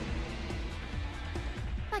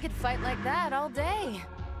 I could fight like that all day.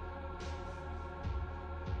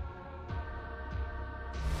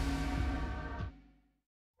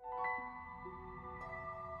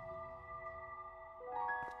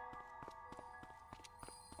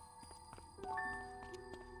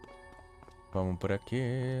 Vamos por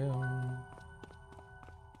aqui.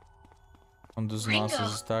 Um dos Ringo.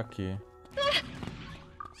 nossos está aqui.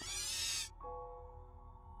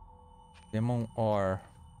 Demon Ore.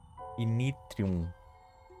 E Nitrium.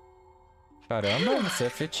 Caramba, você é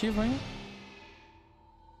efetivo, hein?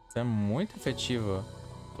 Você é muito efetivo.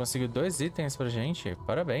 Conseguiu 2 itens pra gente.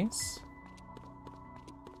 Parabéns.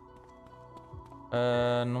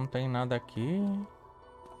 Não tem nada aqui.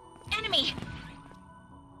 Enemy!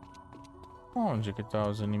 Onde que tá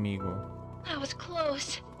os inimigos? That was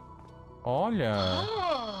close. Olha!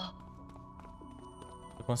 Oh!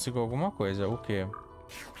 Eu consigo alguma coisa. O quê?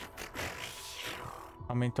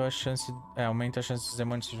 Aumentou a chance... aumenta a chance dos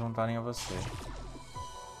demônios se juntarem a você.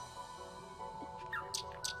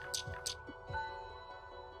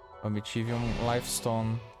 Obtive um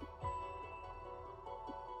Lifestone.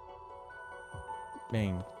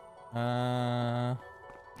 Bem...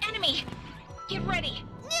 Enemy! Get ready!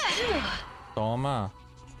 Toma!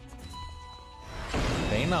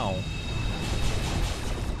 Bem não.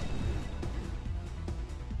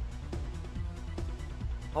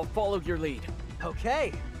 I'll follow your lead.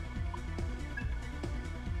 Okay.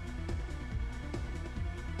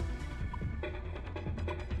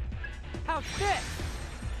 How's this?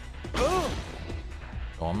 Boom!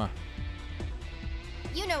 Toma.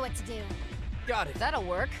 You know what to do. Got it. That'll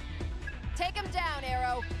work. Take him down,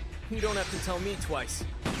 Arrow. You don't have to tell me twice.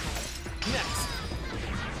 Next.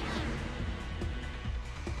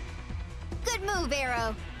 Good move,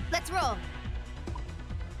 Arrow. Let's roll.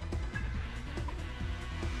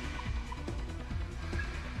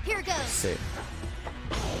 Here goes. Sei.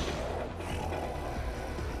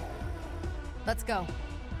 Let's go.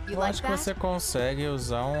 You Eu like acho que that? você consegue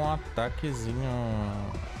usar um ataquezinho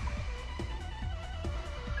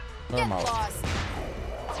normal. Get lost.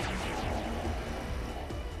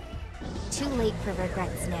 Too late for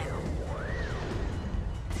regrets now.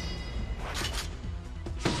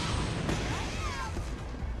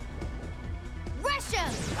 Rush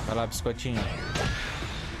him! Vai lá, biscoitinho.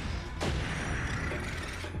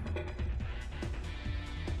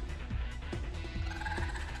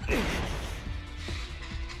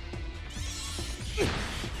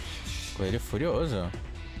 Coelho furioso.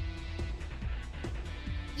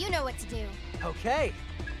 You know what to do. Okay.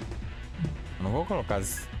 Eu não vou colocar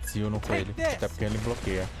Zio no coelho, até porque ele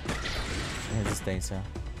bloqueia resistência.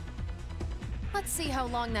 Let's see how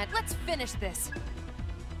long that. Let's finish this.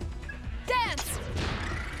 Dance!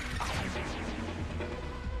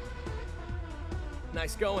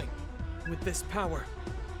 Nice going. With this power.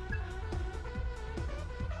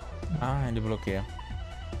 Ah, ele bloqueia.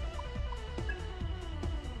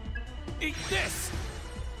 Eat this!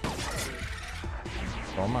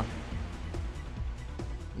 Toma.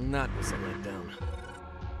 That was a letdown.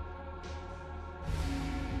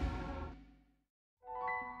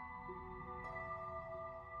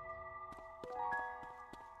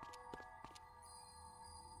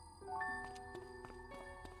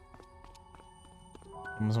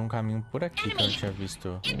 Temos um caminho por aqui que eu tinha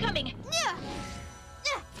visto.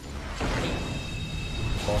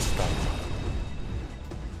 Bosta.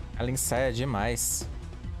 Ela ensaia demais.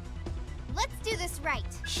 Let's do this right.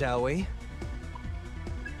 Shall we?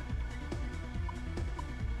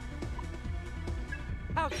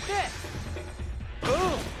 How's this?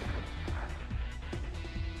 Boom!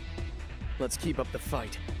 Let's keep up the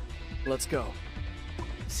fight. Let's go.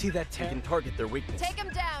 See that We can target their weakness. Take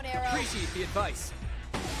him down, Arrow. Appreciate the advice.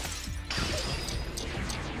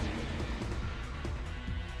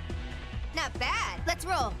 Not bad. Let's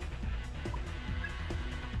roll.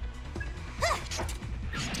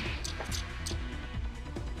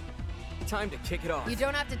 Time to kick it off. You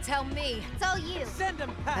don't have to tell me. It's all you. Send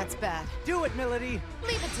him back. That's bad. Do it, Melody.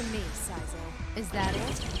 Leave it to me, Sizo. Is that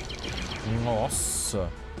it? Nossa.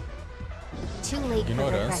 Too late for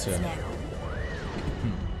regrets Ignorância. now.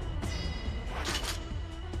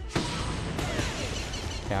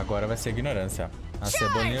 É, agora vai ser ignorância. A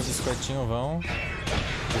cebolinha e o biscoitinho vão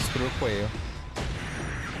destruir o coelho.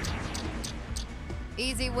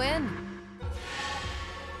 Easy win.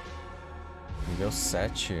 Nível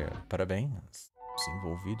 7. Parabéns. Os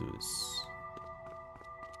envolvidos.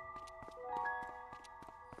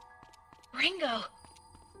 Ringo!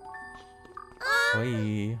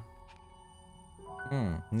 Oi.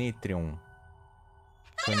 Nitrium.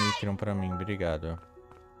 Seu Nitrium pra mim, obrigado.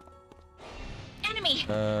 Enemy!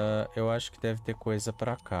 Eu acho que deve ter coisa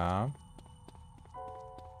pra cá.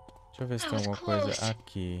 Deixa eu ver se tem alguma coisa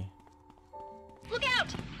aqui. Look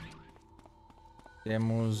out!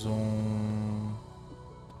 Temos um...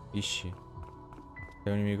 Ixi.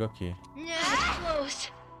 Tem um inimigo aqui.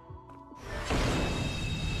 Close.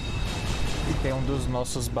 E tem um dos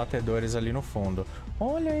nossos batedores ali no fundo.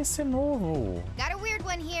 Olha esse novo. Got a weird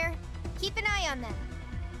one here. Keep an eye on them.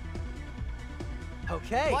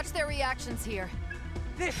 Okay. Watch their reactions here.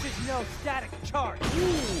 This is no static charge.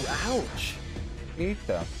 Ouch.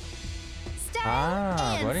 Eita. Style Ah,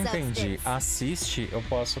 and agora entendi. substance. Assiste, eu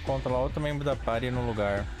posso controlar outro membro da party no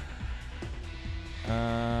lugar.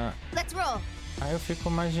 Let's roll. Aí eu fico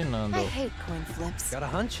imaginando I hate coin flips. Got a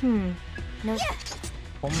hunch? No.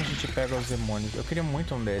 como a gente pega os demônios. Eu queria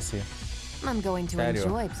muito um desse. I'm going to Sério?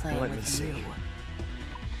 enjoy playing Let me with see. you.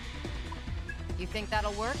 You think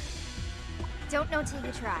that'll work? Don't know till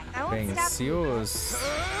you try. I won't Bem, stop se you. os...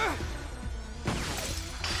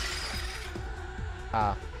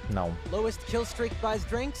 Ah, não. Lowest kill streak buys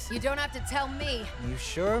drinks? You don't have to tell me. You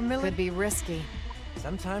sure, Millie? Could be risky.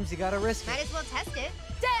 Sometimes you gotta risk Might it. as well test it.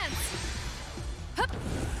 Dance! Hup.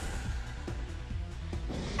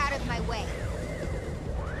 Out of my way.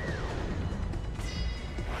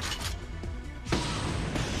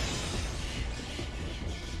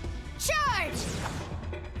 Charge!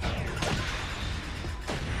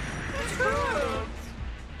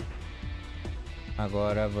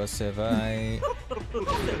 Agora você vai...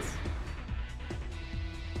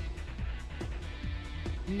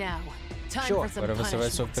 Now, time Sure. for some Agora você vai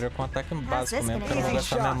punishment. sofrer com ataque this básico mesmo, porque eu não vou gonna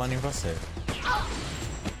gastar minha mana em você.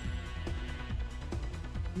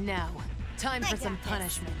 Now, time for I some got this.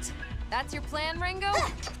 punishment. That's your plan, Ringo?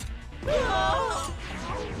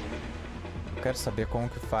 Eu quero saber como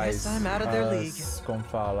que faz Guess I'm out of their league. como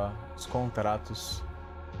fala, os contratos.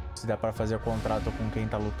 Se dá pra fazer contrato com quem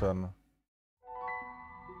tá lutando.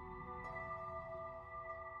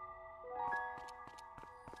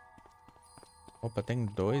 Opa, tem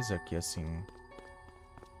dois aqui assim.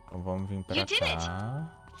 Então vamos vir pra You did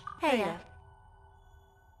cá. Hey.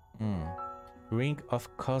 Ring of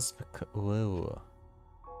Cosmic Will.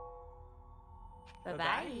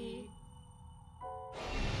 Bye-bye.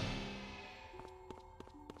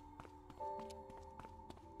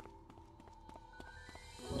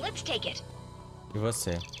 Let's take it. E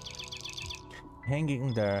você?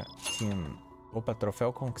 Hanging there, Team. Opa,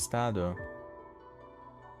 troféu conquistado.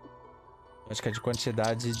 Acho que é de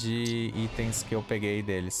quantidade de itens que eu peguei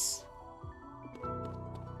deles.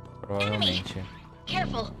 Provavelmente.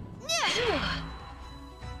 Careful.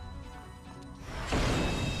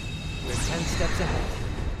 We're 10 steps ahead.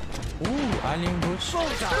 Alien Bush.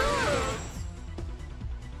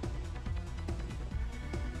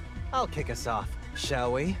 I'll kick us off,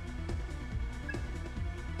 shall we?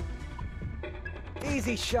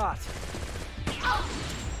 Easy shot.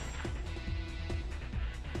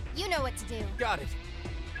 You know what to do. Got it.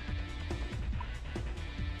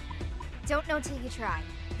 Don't know till you try.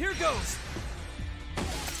 Here goes.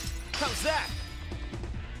 How's that?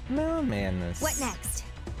 Não, menos. What next?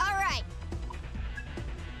 All right.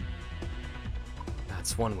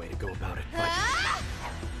 That's one way to go about it, but Ah!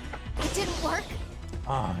 It didn't work.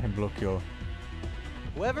 Ah, bloqueou.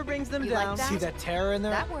 Whoever brings them You down, like that? see that terror in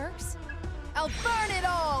their That works. I'll burn it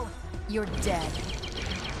all! You're dead.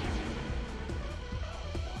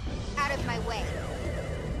 Out of my way.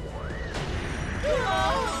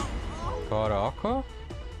 Caraca.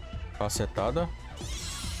 Cacetada.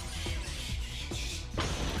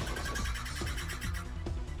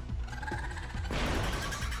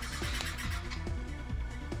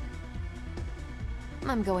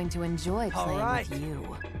 I'm going to enjoy playing right. with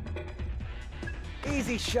you.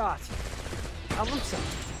 Easy shot.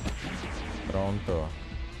 Pronto.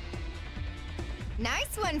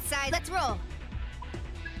 Nice one, side. Let's roll.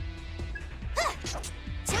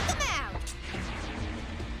 Took him out.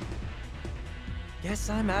 Guess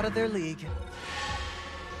I'm out of their league.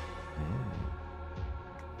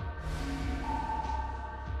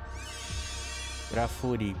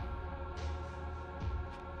 Grafuri.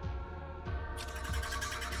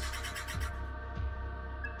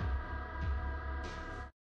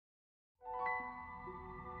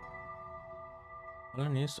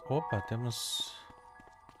 Falando nisso, opa, temos...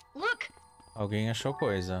 Look! Alguém achou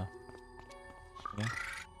coisa.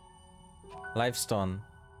 Livestone.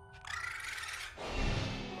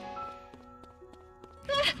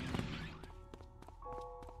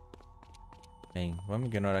 Bem, vamos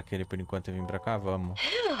ignorar aquele por enquanto e vir pra cá? Vamos.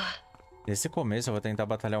 Nesse começo eu vou tentar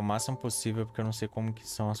batalhar o máximo possível, porque eu não sei como que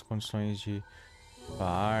são as condições de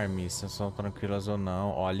farm, se são tranquilas ou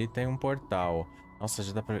não. Ó, ali tem um portal. Nossa,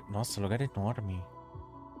 já dá pra... Nossa, o lugar é enorme.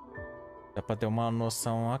 Dá pra ter uma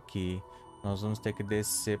noção aqui. Nós vamos ter que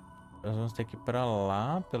descer... Nós vamos ter que ir pra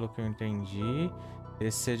lá, pelo que eu entendi.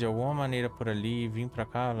 Descer de alguma maneira por ali e vir pra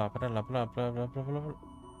cá, lá, pra lá, pra lá, pra lá, pra lá.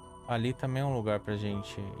 Ali também é um lugar pra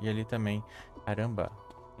gente. E ali também. Caramba,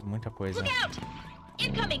 tem muita coisa. Look out!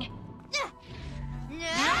 Incoming!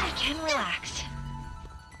 Now I can relax.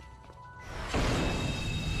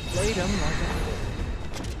 Played him like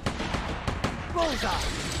a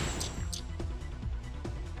bullseye.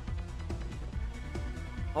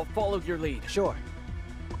 I'll follow your lead. Sure.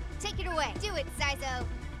 Take it away. Do it, Sizo.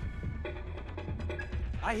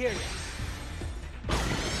 I hear you.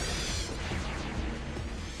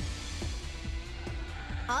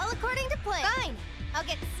 All according to plan. Fine. I'll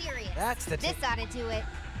get serious. That's the This ought to do it.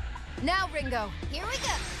 Now, Ringo. Here we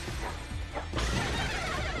go.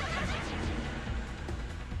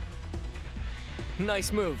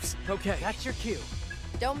 Nice moves. Okay, That's your cue.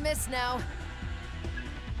 Don't miss now.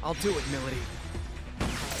 I'll do it, Milady.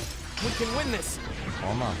 We can win this.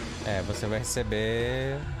 Toma. É, você vai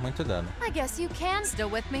receber muito dano. I guess you can still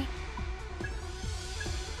with me.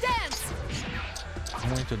 Dance!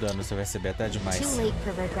 Muito dano você vai receber até demais. Too late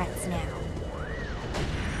for regrets now.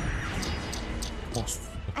 Nossa.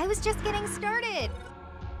 I was just getting started.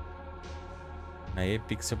 Aí,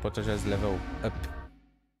 Pixel Potogés level up.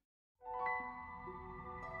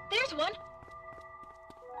 There's one.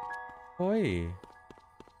 Oi.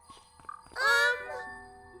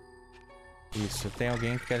 Isso, tem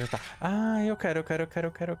alguém que quer ajudar. Ah, eu quero.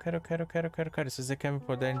 Se você quer me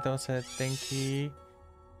poder, então você tem que...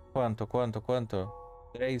 Quanto?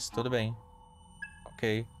 3, tudo bem.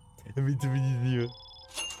 Ok. É muito bonitinho.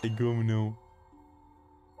 Tem como não.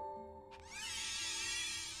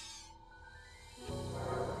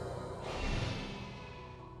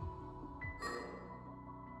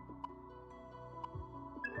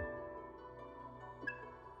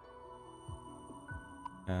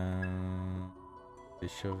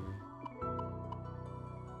 Deixa eu ver.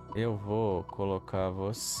 Eu vou colocar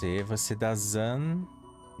você. Você dá Zan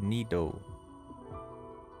Needle.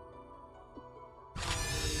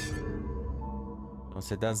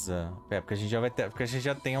 Você dá Zan. É, porque a gente já vai ter. Porque a gente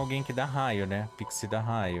já tem alguém que dá raio, né? Pixie dá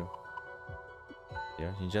raio. E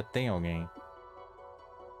a gente já tem alguém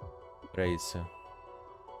pra isso.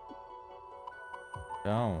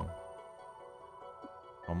 Então.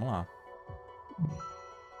 Vamos lá.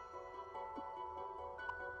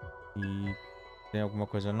 E tem alguma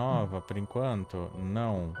coisa nova por enquanto?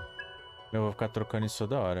 Não. Eu vou ficar trocando isso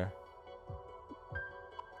toda hora.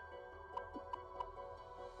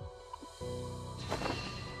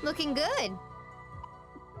 Looking good.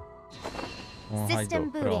 System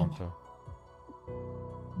booting. Pronto.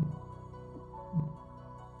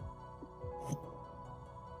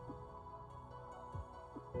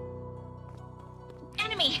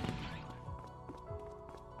 Enemy!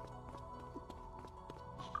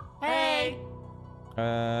 Hey!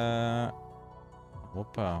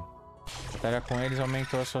 Opa. Batalhar com eles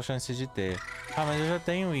aumentou a sua chance de ter. Ah, mas eu já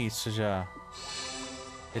tenho isso já.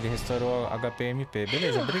 Ele restaurou HPMP.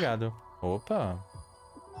 Beleza, obrigado. Opa.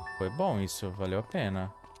 Foi bom isso, valeu a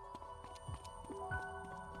pena.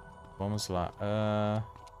 Vamos lá.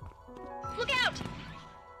 Look out!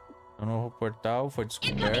 O novo portal foi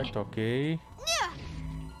descoberto, ok.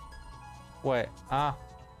 Ué,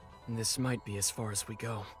 This might be as far as we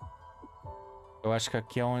go. Eu acho que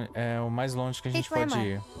aqui é o mais longe que a gente pode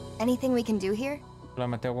ir. Anything we can do here?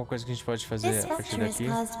 Flamma, tem alguma coisa que a gente pode fazer a partir daqui?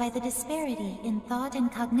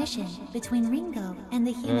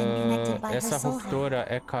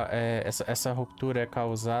 Essa ruptura é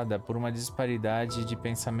causada por uma disparidade de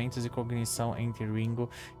pensamentos e cognição entre Ringo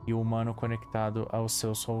e o humano conectado ao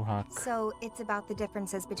seu soul hack. So it's about the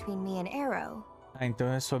differences between me and Arrow. Então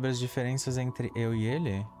é sobre as diferenças entre eu e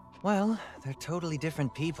ele? Well, they're totally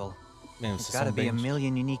different people. Bem, There's gotta be a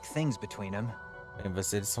million unique things between them.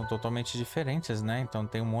 Eles são totalmente diferentes, né? Então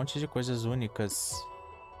tem um monte de coisas únicas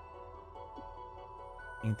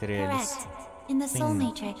entre eles. In the Soul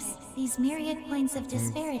Matrix, these myriad points of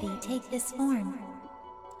disparity take this form.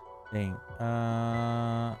 Bem,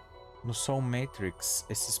 no Soul Matrix,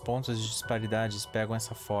 esses pontos de disparidades pegam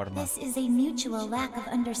essa forma. This is a mutual lack of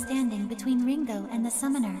understanding between Ringo and the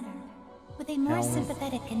Summoner. With a more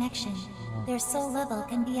sympathetic connection, their soul level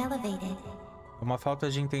can be elevated. Uma falta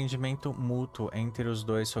de entendimento mútuo entre os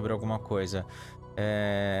dois sobre alguma coisa.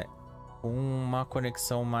 Uma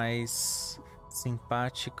conexão mais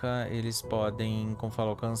simpática, eles podem, como falo,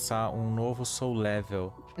 alcançar um novo soul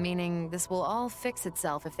level. Meaning this will all fix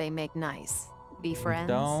itself if they make nice. Be friends.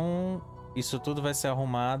 Então, isso tudo vai ser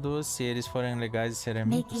arrumado se eles forem legais e serem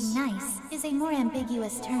amigos. Making nice is a more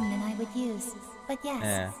ambiguous term than I would use. But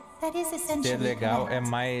yes, that is essentially ser legal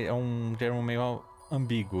correct. é um termo meio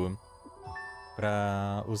ambíguo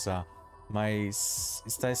para usar, mas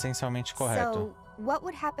está essencialmente correto. So, what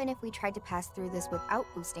would happen if we tried to pass through this without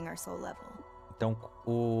boosting our soul level? Então,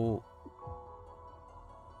 o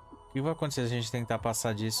que vai acontecer se a gente tentar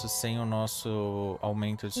passar disso sem o nosso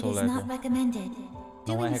aumento de soul level?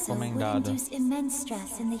 Não é recomendado.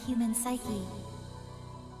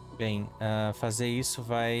 Bem, fazer isso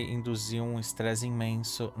vai induzir um estresse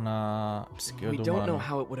imenso na psique do humano.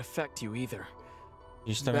 A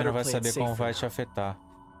gente também não vai saber como vai te afetar.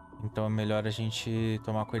 Então é melhor a gente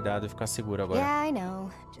tomar cuidado e ficar seguro agora. Yeah, I know.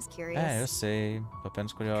 Just curious. Eu sei. Tô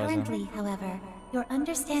apenas curiosa. Currently, however, your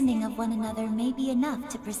understanding of one another may be enough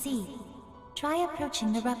to proceed. Try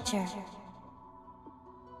approaching the rupture.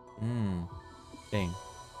 Bem.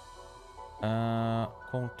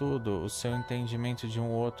 Contudo, o seu entendimento de um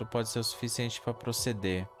outro pode ser o suficiente para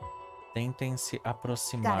proceder. Tentem se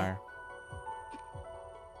aproximar.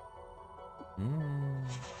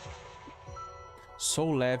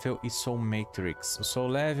 Soul Level e Soul Matrix. O Soul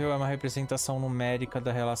Level é uma representação numérica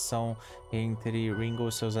da relação entre Ringo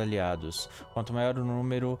e seus aliados. Quanto maior o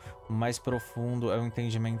número, mais profundo é o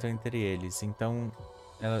entendimento entre eles. Então,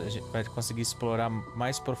 ela vai conseguir explorar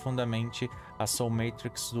mais profundamente a Soul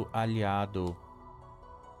Matrix do aliado.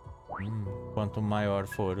 Quanto maior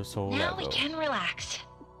for o Soul Level. Now we can relax.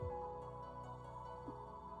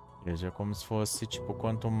 É como se fosse, tipo,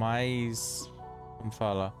 quanto mais... Como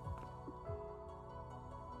fala?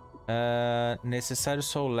 Necessário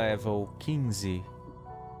Soul Level 15.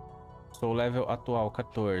 Soul Level atual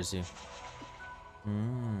 14.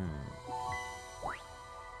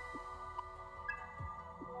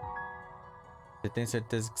 Você tem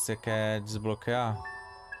certeza que você quer desbloquear?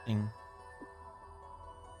 Sim.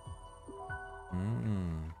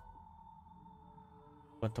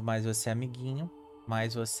 Quanto mais você é amiguinho,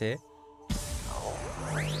 mais você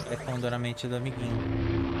é condonamente do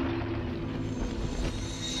amiguinho.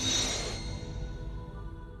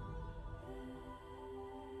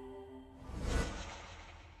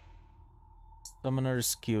 Summoner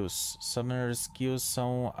Skills. Summoner Skills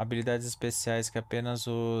são habilidades especiais que apenas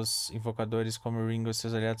os invocadores como Ringo e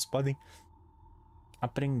seus aliados podem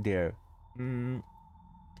aprender.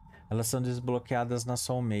 Elas são desbloqueadas na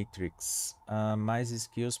Soul Matrix. Mais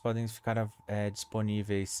skills podem ficar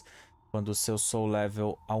disponíveis quando o seu Soul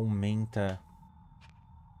Level aumenta.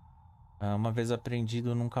 Uma vez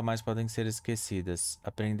aprendido, nunca mais podem ser esquecidas.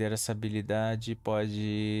 Aprender essa habilidade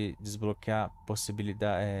pode desbloquear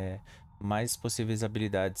mais possíveis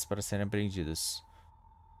habilidades para serem aprendidas.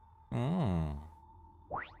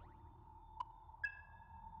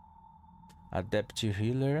 Adept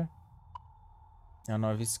Healer é a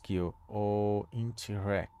nova skill. Ou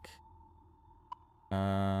Interact.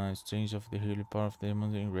 Strange of the Healing Power of the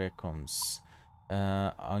Demons in Recoms.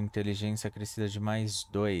 A inteligência crescida de mais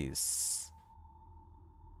 2.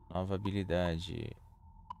 Nova habilidade.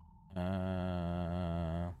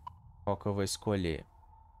 Qual que eu vou escolher?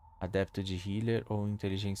 Adepto de Healer ou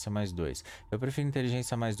inteligência mais 2? Eu prefiro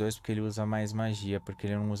inteligência mais 2 porque ele usa mais magia, porque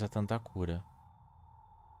ele não usa tanta cura.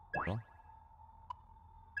 Bom.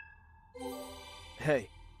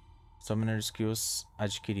 Hey, Summoner Skills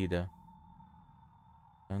adquirida.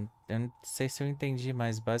 Eu não sei se eu entendi,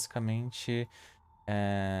 mas basicamente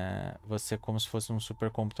você é como se fosse um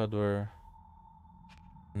supercomputador,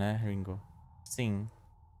 né, Ringo? Sim.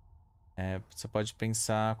 Você pode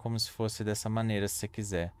pensar como se fosse dessa maneira, se você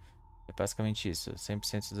quiser. É basicamente isso.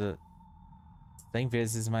 100% 100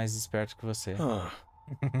 vezes mais esperto que você.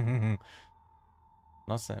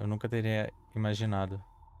 Nossa, eu nunca teria imaginado.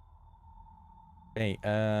 Bem,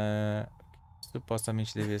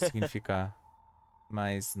 supostamente deveria significar.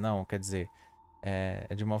 Mas não, quer dizer,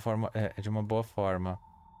 é de uma forma, é de uma boa forma.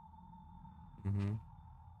 Uhum.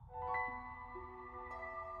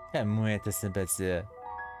 É muita simpatia.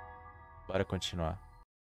 Bora continuar.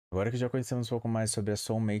 Agora que já conhecemos um pouco mais sobre a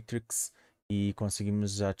Soul Matrix e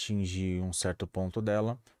conseguimos atingir um certo ponto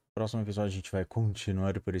dela, no próximo episódio a gente vai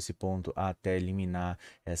continuar por esse ponto até eliminar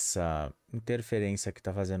essa interferência que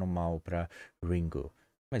tá fazendo mal pra Ringo.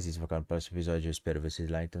 Mas isso vai ficar no próximo episódio, eu espero vocês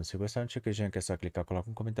lá. Então, se gostaram, deixa o queijinho que é só clicar, coloca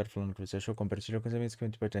um comentário falando o que você achou, compartilha com os amigos, que é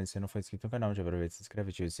muito importante. Se não for inscrito no canal, já aproveita, se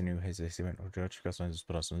inscreve, ativa o sininho para receber notificações dos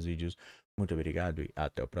próximos vídeos. Muito obrigado e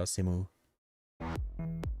até o próximo.